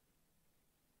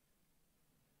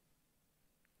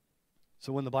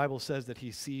 So when the Bible says that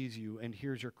he sees you and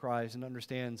hears your cries and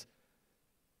understands,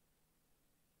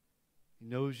 he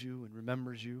knows you and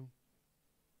remembers you,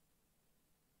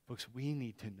 folks, we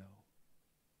need to know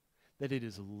that it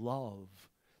is love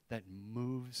that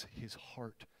moves his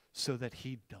heart so that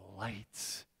he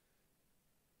delights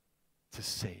to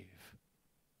save.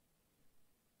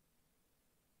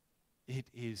 It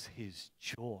is his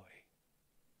joy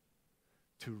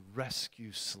to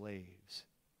rescue slaves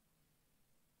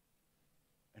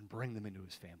and bring them into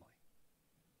his family.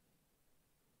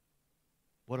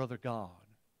 What other God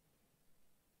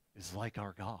is like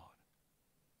our God?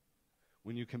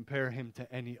 When you compare him to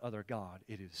any other God,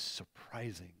 it is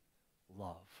surprising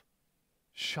love,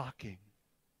 shocking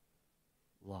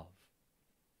love.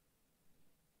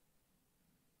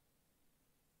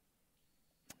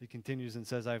 He continues and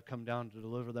says, I have come down to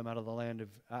deliver them out of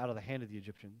the hand of the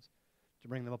Egyptians, to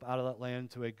bring them up out of that land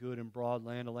to a good and broad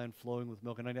land, a land flowing with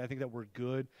milk and honey. I think that word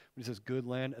good, when he says good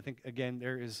land, I think, again,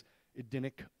 there is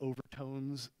Edenic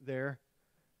overtones there.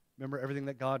 Remember, everything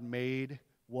that God made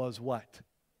was what?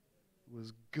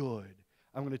 Was good.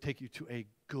 I'm going to take you to a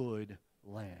good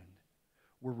land.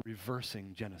 We're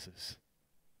reversing Genesis.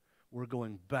 We're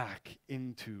going back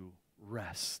into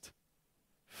rest,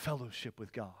 fellowship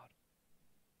with God.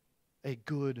 A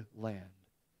good land.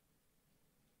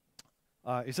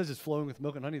 It says it's flowing with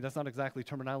milk and honey. That's not exactly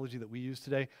terminology that we use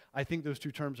today. I think those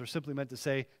two terms are simply meant to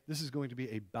say this is going to be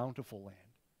a bountiful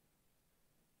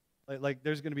land. Like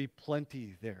there's going to be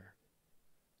plenty there.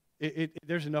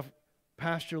 There's enough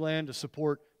pasture land to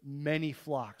support many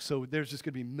flocks, so there's just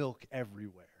going to be milk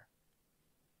everywhere.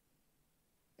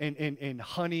 And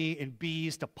honey and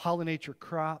bees to pollinate your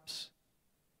crops.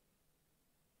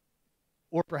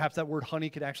 Or perhaps that word honey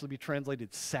could actually be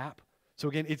translated sap. So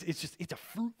again, it's a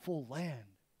fruitful land.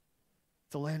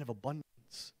 It's a land of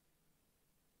abundance.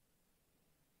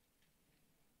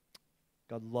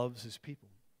 God loves his people.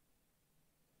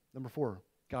 Number 4,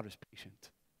 God is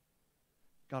patient.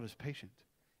 God is patient,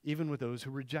 even with those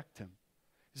who reject him.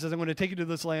 He says, I'm going to take you to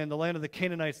this land, the land of the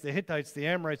Canaanites, the Hittites, the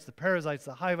Amorites, the Perizzites,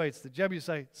 the Hivites, the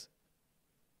Jebusites.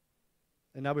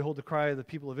 And now behold, the cry of the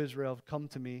people of Israel, come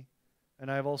to me. And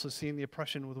I have also seen the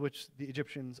oppression with which the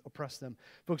Egyptians oppress them.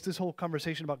 Folks, this whole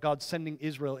conversation about God sending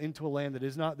Israel into a land that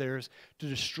is not theirs to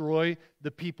destroy the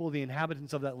people, the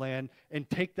inhabitants of that land, and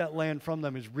take that land from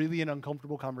them is really an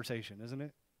uncomfortable conversation, isn't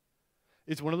it?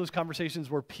 It's one of those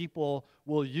conversations where people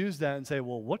will use that and say,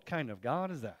 well, what kind of God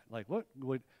is that? Like,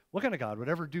 what kind of God would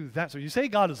ever do that? So you say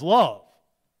God is love.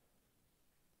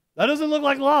 That doesn't look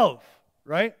like love,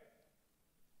 right?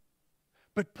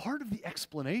 But part of the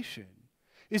explanation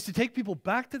is to take people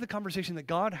back to the conversation that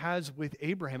God has with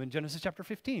Abraham in Genesis chapter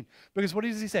 15. Because what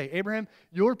does he say? Abraham,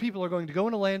 your people are going to go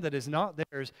in a land that is not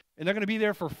theirs, and they're going to be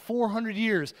there for 400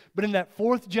 years. But in that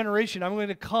 4th generation, I'm going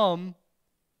to come,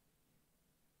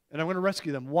 and I'm going to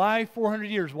rescue them. Why 400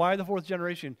 years? Why the 4th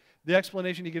generation? The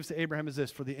explanation he gives to Abraham is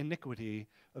this: for the iniquity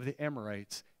of the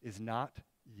Amorites is not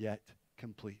yet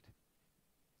complete.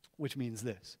 Which means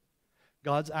this: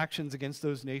 God's actions against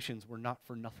those nations were not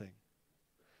for nothing.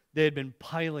 They had been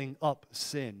piling up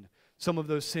sin. Some of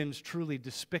those sins truly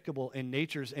despicable in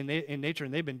nature, and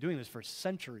they've been doing this for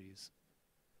centuries.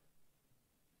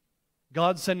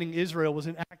 God sending Israel was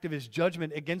an act of his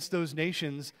judgment against those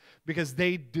nations because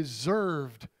they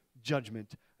deserved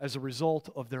judgment as a result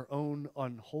of their own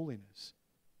unholiness.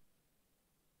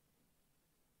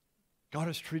 God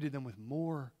has treated them with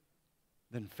more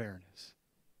than fairness.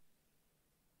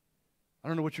 I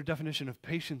don't know what your definition of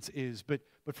patience is, but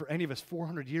for any of us,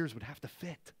 400 years would have to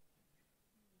fit.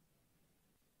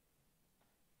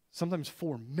 Sometimes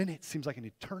 4 minutes seems like an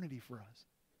eternity for us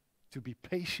to be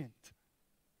patient.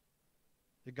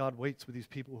 That God waits with these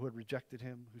people who had rejected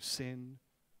him, who sinned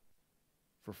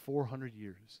for 400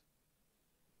 years.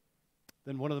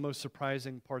 Then one of the most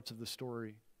surprising parts of the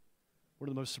story, one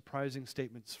of the most surprising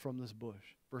statements from this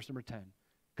bush, verse number 10,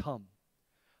 come,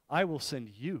 I will send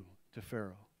you to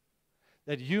Pharaoh,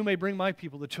 that you may bring my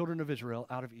people, the children of Israel,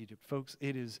 out of Egypt. Folks,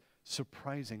 it is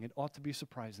surprising. It ought to be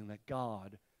surprising that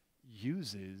God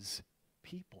uses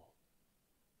people.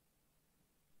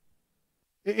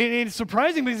 It's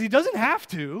surprising because he doesn't have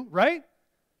to, right?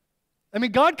 I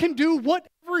mean, God can do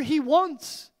whatever he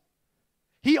wants.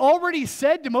 He already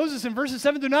said to Moses in verses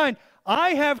 7 through 9,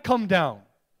 I have come down.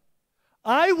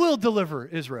 I will deliver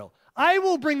Israel. I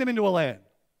will bring them into a land.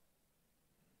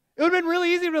 It would have been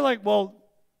really easy to be like, well,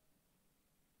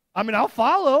 I mean, I'll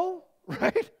follow,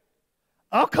 right?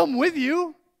 I'll come with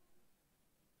you.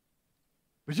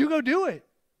 But you go do it.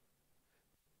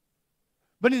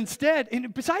 But instead,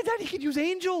 and besides that, he could use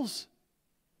angels.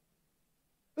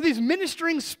 These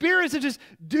ministering spirits that just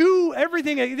do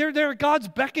everything. They're God's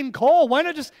beck and call. Why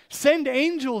not just send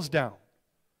angels down?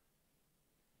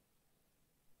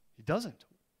 He doesn't.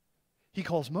 He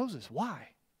calls Moses. Why?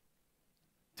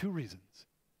 2 reasons.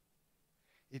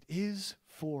 It is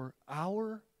for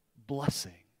our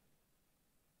blessing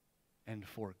and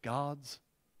for God's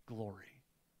glory.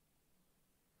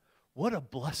 What a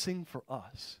blessing for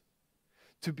us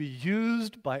to be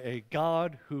used by a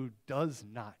God who does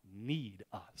not need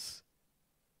us.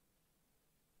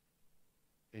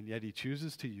 And yet he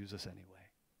chooses to use us anyway.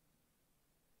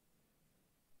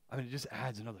 I mean, it just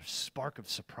adds another spark of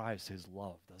surprise to his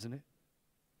love, doesn't it?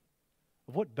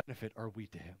 Of what benefit are we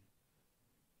to him?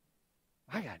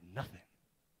 I got nothing.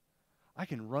 I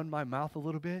can run my mouth a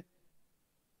little bit.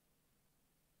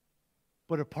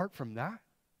 But apart from that,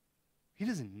 he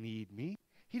doesn't need me.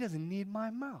 He doesn't need my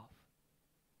mouth.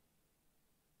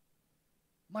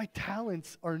 My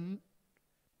talents are...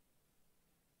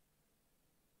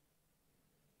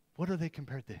 What are they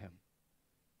compared to him?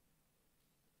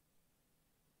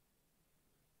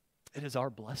 It is our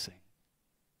blessing.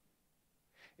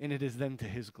 And it is then to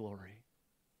his glory.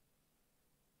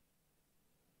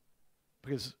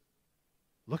 Because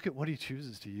look at what he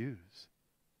chooses to use.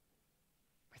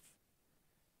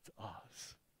 It's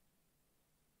us.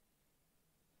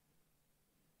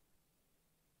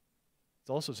 It's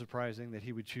also surprising that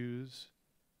he would choose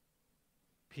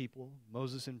people,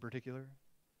 Moses in particular,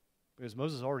 because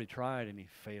Moses already tried and he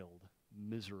failed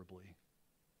miserably.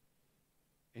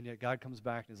 And yet God comes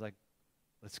back and is like,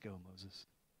 let's go, Moses.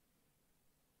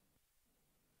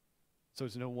 So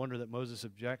it's no wonder that Moses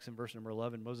objects in verse number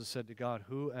 11. Moses said to God,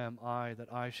 who am I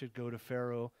that I should go to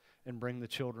Pharaoh and bring the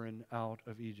children out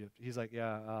of Egypt? He's like,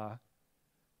 I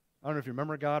don't know if you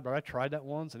remember, God, but I tried that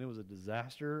once and it was a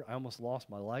disaster. I almost lost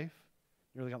my life.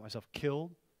 Nearly got myself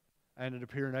killed. I ended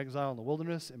up here in exile in the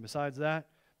wilderness. And besides that,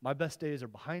 my best days are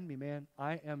behind me, man.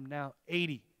 I am now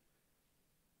 80.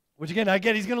 Which again, I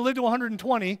get he's going to live to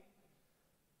 120.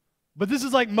 But this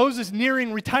is like Moses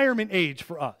nearing retirement age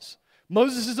for us.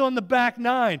 Moses is on the back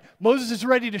 9. Moses is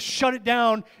ready to shut it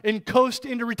down and coast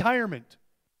into retirement.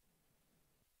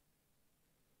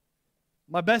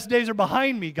 My best days are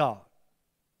behind me, God.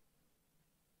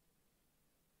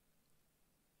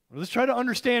 Let's try to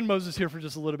understand Moses here for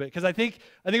just a little bit, because I think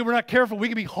if we're not careful, we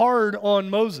can be hard on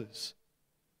Moses.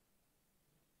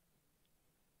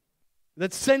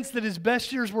 That sense that his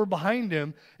best years were behind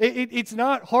him, it's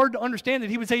not hard to understand that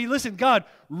he would say, listen, God,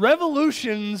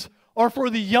 revolutions are for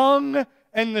the young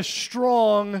and the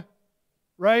strong,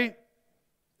 right?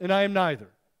 And I am neither.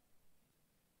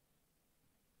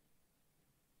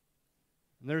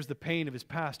 And there's the pain of his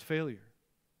past failure.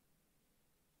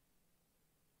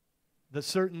 That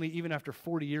certainly, even after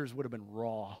 40 years, would have been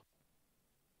raw.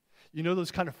 You know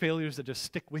those kind of failures that just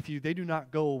stick with you? They do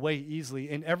not go away easily.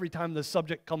 And every time the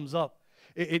subject comes up,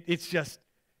 it's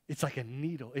like a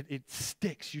needle. It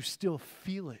sticks. You still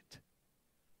feel it.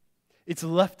 It's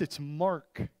left its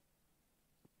mark.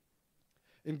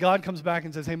 And God comes back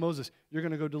and says, hey, Moses, you're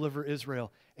going to go deliver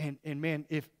Israel. And man,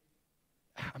 I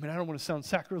don't want to sound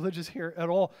sacrilegious here at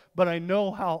all, but I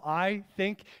know how I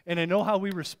think and I know how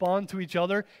we respond to each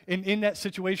other. And in that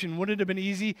situation, would it have been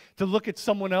easy to look at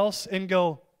someone else and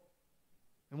go,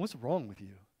 and what's wrong with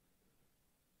you?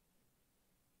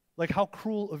 Like, how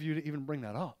cruel of you to even bring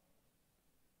that up.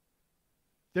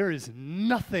 There is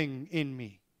nothing in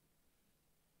me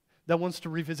that wants to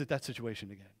revisit that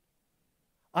situation again.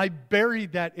 I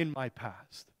buried that in my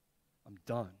past. I'm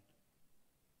done.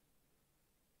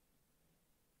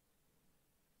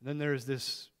 And then there's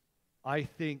this, I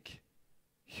think,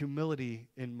 humility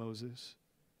in Moses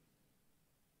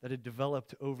that had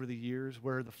developed over the years,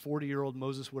 where the 40-year-old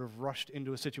Moses would have rushed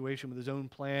into a situation with his own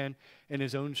plan and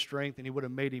his own strength, and he would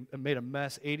have made a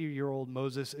mess. 80-year-old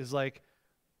Moses is like,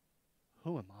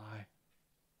 who am I?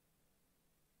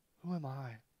 Who am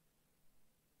I?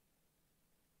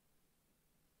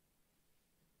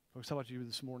 Folks, how about you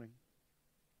this morning?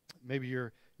 Maybe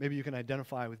you can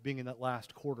identify with being in that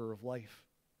last quarter of life.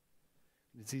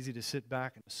 It's easy to sit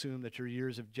back and assume that your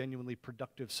years of genuinely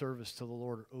productive service to the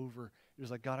Lord are over. You're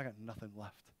just like, God, I got nothing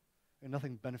left. I got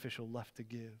nothing beneficial left to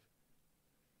give.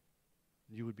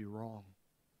 And you would be wrong.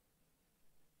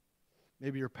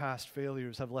 Maybe your past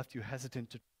failures have left you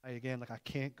hesitant to try again. Like, I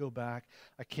can't go back.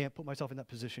 I can't put myself in that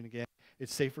position again.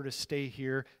 It's safer to stay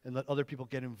here and let other people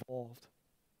get involved.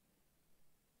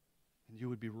 And you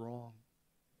would be wrong.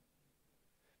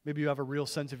 Maybe you have a real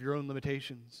sense of your own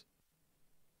limitations.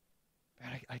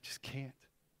 Man, I just can't.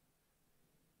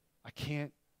 I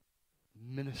can't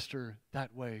minister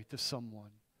that way to someone.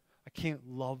 I can't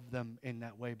love them in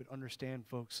that way. But understand,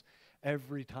 folks,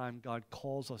 every time God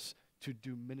calls us to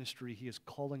do ministry, He is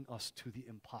calling us to the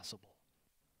impossible.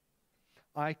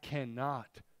 I cannot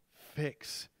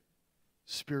fix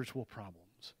spiritual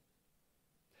problems.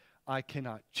 I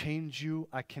cannot change you.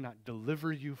 I cannot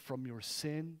deliver you from your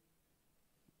sin.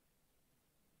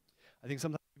 I think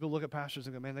sometimes people look at pastors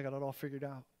and go, man, they got it all figured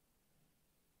out.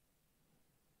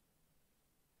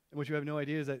 And what you have no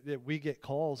idea is that we get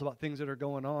calls about things that are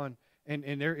going on,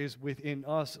 and there is within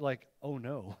us like, oh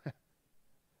no.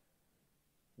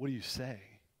 What do you say?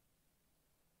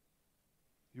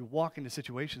 You walk into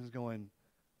situations going,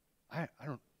 I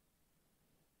don't,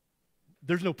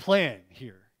 there's no plan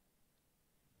here.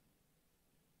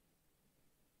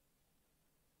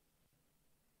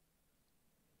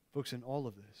 Folks, in all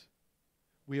of this,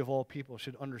 we of all people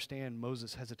should understand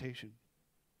Moses' hesitation.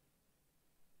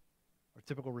 Our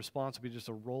typical response would be just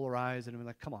to roll our eyes and be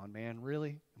like, come on, man, really?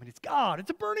 I mean, it's God. It's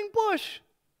a burning bush.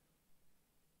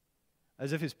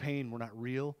 As if his pain were not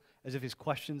real, as if his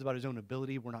questions about his own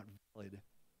ability were not valid.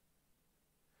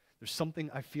 There's something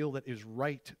I feel that is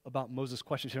right about Moses'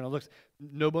 questions here. Now, look,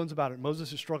 no bones about it.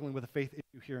 Moses is struggling with a faith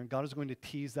issue here, and God is going to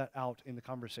tease that out in the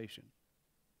conversation.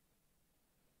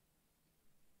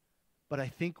 But I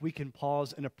think we can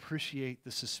pause and appreciate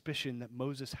the suspicion that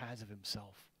Moses has of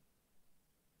himself.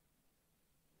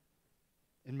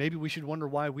 And maybe we should wonder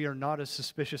why we are not as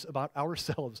suspicious about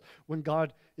ourselves when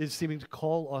God is seeming to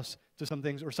call us to some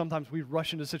things, or sometimes we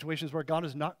rush into situations where God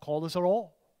has not called us at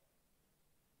all.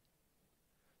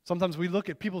 Sometimes we look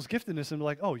at people's giftedness and we're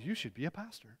like, oh, you should be a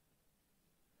pastor.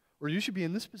 Or you should be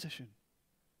in this position.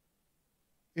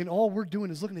 And all we're doing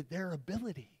is looking at their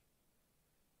ability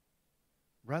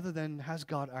rather than has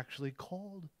God actually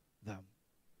called them.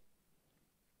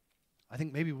 I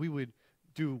think maybe we would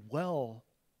do well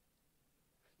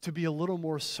to be a little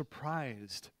more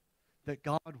surprised that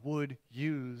God would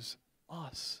use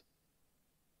us.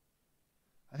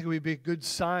 I think it would be a good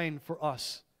sign for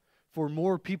us, for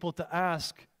more people to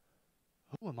ask,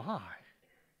 who am I?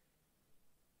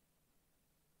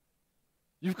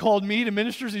 You've called me to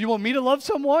minister, so you want me to love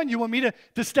someone? You want me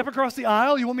to step across the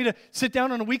aisle? You want me to sit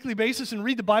down on a weekly basis and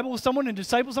read the Bible with someone and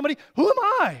disciple somebody? Who am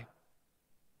I?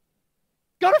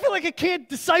 God, I feel like I can't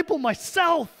disciple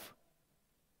myself,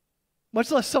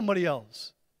 much less somebody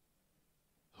else.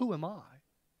 Who am I?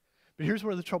 But here's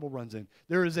where the trouble runs in.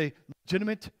 There is a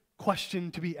legitimate question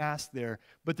to be asked there,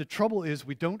 but the trouble is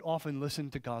we don't often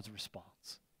listen to God's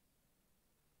response.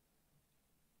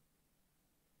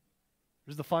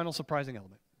 Here's the final surprising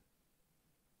element.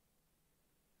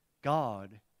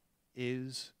 God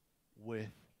is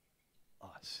with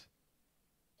us.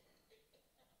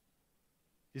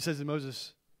 He says to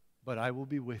Moses, but I will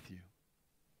be with you.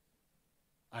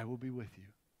 I will be with you.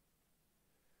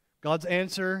 God's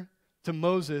answer to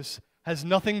Moses has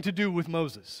nothing to do with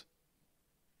Moses.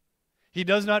 He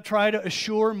does not try to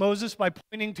assure Moses by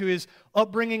pointing to his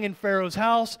upbringing in Pharaoh's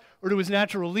house, or to his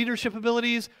natural leadership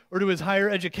abilities, or to his higher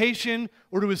education,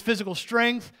 or to his physical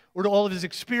strength, or to all of his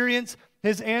experience.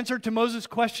 His answer to Moses'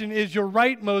 question is, you're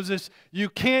right, Moses, you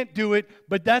can't do it,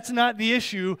 but that's not the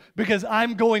issue because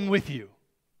I'm going with you.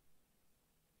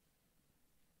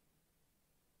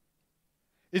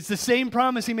 It's the same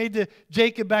promise he made to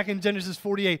Jacob back in Genesis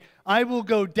 48. I will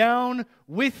go down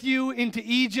with you into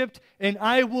Egypt, and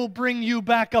I will bring you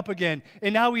back up again.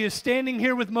 And now he is standing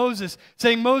here with Moses,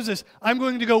 saying, Moses, I'm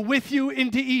going to go with you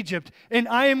into Egypt, and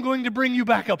I am going to bring you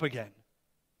back up again.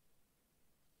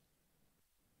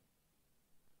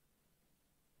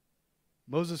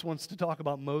 Moses wants to talk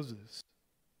about Moses,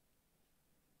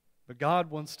 but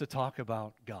God wants to talk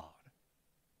about God.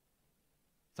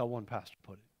 That's how one pastor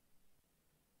put it.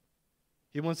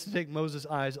 He wants to take Moses'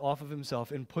 eyes off of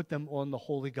himself and put them on the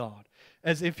holy God,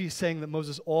 as if he's saying that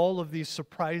Moses, all of these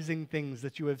surprising things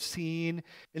that you have seen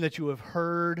and that you have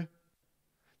heard,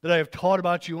 that I have taught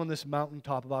about you on this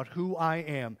mountaintop, about who I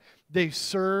am, they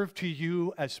serve to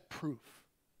you as proof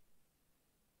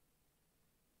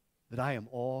that I am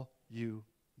all you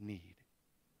need.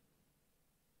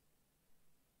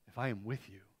 If I am with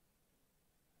you,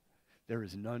 there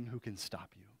is none who can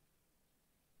stop you.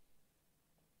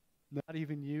 Not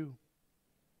even you,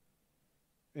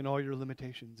 in all your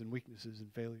limitations and weaknesses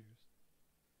and failures.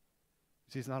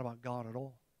 See, it's not about God at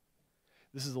all.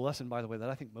 This is a lesson, by the way, that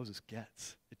I think Moses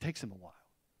gets. It takes him a while.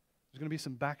 There's going to be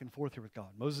some back and forth here with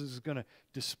God. Moses is going to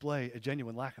display a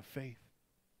genuine lack of faith.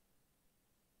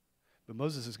 But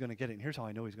Moses is going to get it, and here's how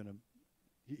I know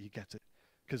he gets it.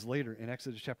 Because later in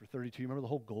Exodus chapter 32, you remember the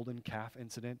whole golden calf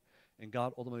incident? And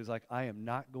God ultimately is like, I am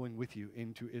not going with you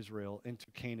into Israel, into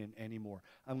Canaan anymore.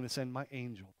 I'm going to send my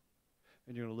angel.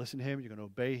 And you're going to listen to him. You're going to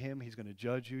obey him. He's going to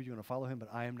judge you. You're going to follow him. But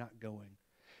I am not going.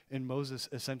 And Moses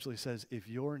essentially says, if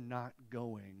you're not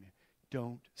going,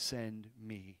 don't send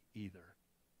me either.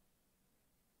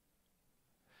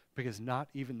 Because not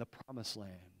even the promised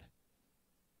land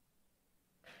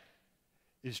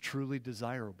is truly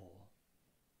desirable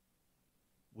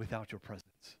without your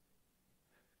presence.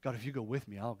 God, if you go with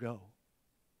me, I'll go.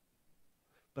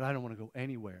 But I don't want to go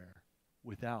anywhere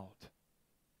without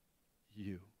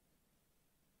you.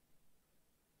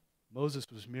 Moses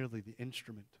was merely the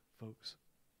instrument, folks.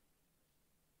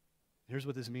 Here's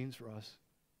what this means for us.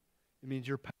 It means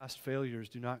your past failures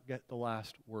do not get the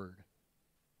last word.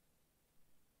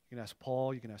 You can ask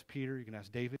Paul, you can ask Peter, you can ask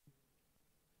David.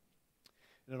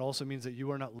 And it also means that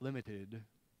you are not limited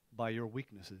by your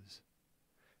weaknesses.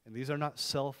 And these are not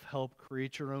self-help,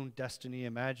 create your own destiny,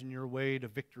 imagine your way to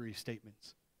victory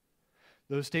statements.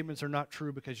 Those statements are not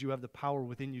true because you have the power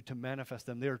within you to manifest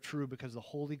them. They are true because the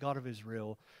holy God of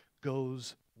Israel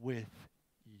goes with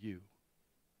you.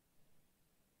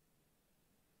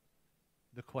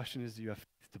 The question is, do you have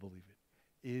faith to believe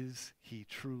it? Is he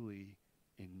truly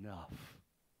enough?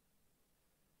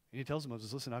 And he tells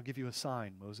Moses, listen, I'll give you a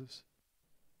sign, Moses.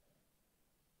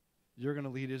 You're going to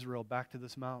lead Israel back to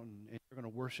this mountain, and you're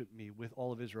going to worship me with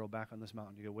all of Israel back on this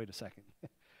mountain. You go, wait a second.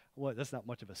 What? That's not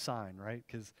much of a sign, right?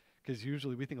 Because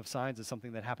usually we think of signs as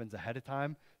something that happens ahead of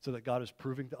time so that God is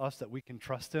proving to us that we can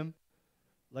trust him.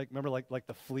 Remember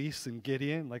the fleece and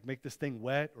Gideon, make this thing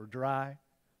wet or dry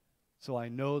so I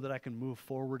know that I can move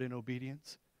forward in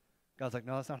obedience. God's like,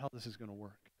 no, that's not how this is going to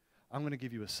work. I'm going to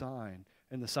give you a sign,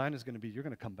 and the sign is going to be you're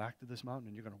going to come back to this mountain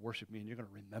and you're going to worship me and you're going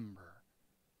to remember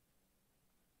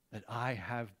that I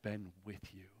have been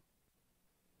with you.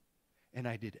 And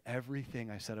I did everything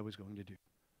I said I was going to do.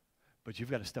 But you've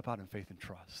got to step out in faith and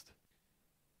trust.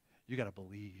 You got to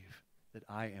believe that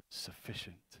I am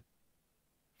sufficient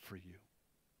for you.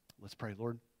 Let's pray,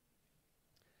 Lord.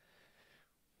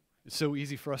 It's so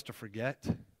easy for us to forget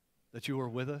that you are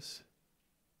with us.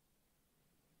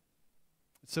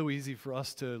 It's so easy for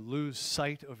us to lose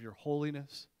sight of your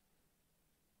holiness.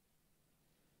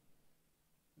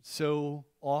 So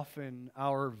often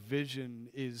our vision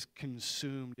is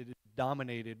consumed, it is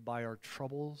dominated by our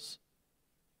troubles.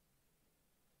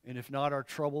 And if not our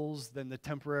troubles, then the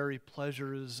temporary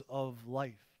pleasures of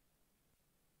life.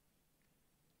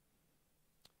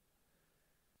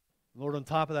 Lord, on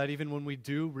top of that, even when we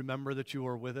do remember that you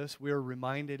are with us, we are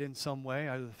reminded in some way,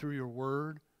 either through your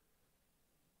word,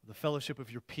 the fellowship of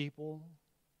your people,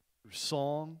 your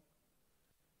song.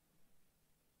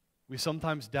 We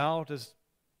sometimes doubt as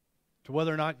to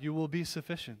whether or not you will be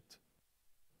sufficient.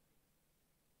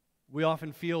 We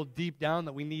often feel deep down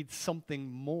that we need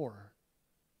something more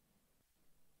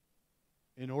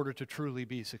in order to truly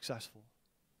be successful.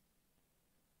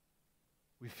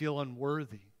 We feel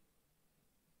unworthy,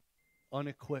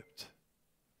 unequipped.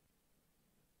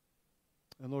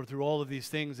 And Lord, through all of these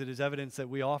things, it is evidence that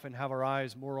we often have our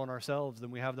eyes more on ourselves than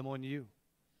we have them on you.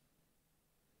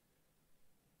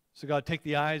 So God, take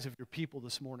the eyes of your people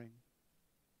this morning.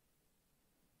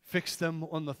 Fix them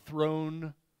on the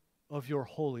throne of your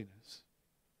holiness.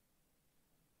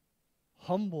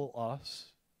 Humble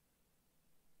us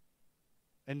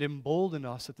and embolden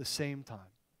us at the same time.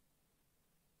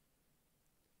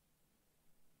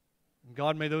 And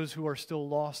God, may those who are still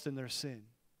lost in their sin,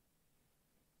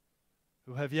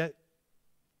 who have yet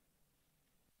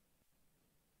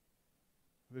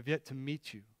to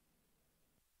meet you,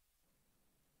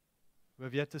 who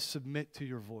have yet to submit to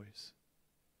your voice,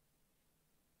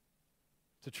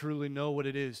 to truly know what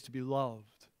it is to be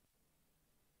loved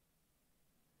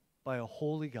by a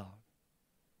holy God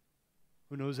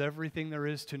who knows everything there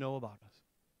is to know about us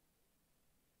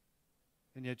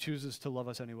and yet chooses to love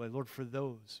us anyway. Lord, for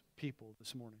those people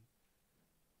this morning,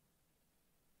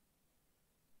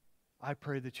 I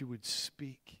pray that you would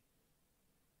speak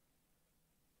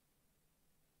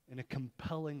in a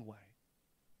compelling way.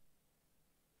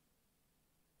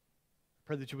 I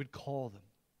pray that you would call them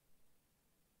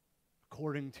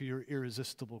according to your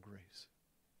irresistible grace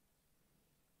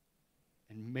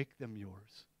and make them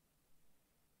yours.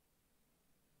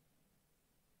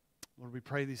 Lord, we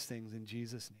pray these things in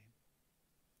Jesus'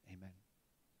 name. Amen.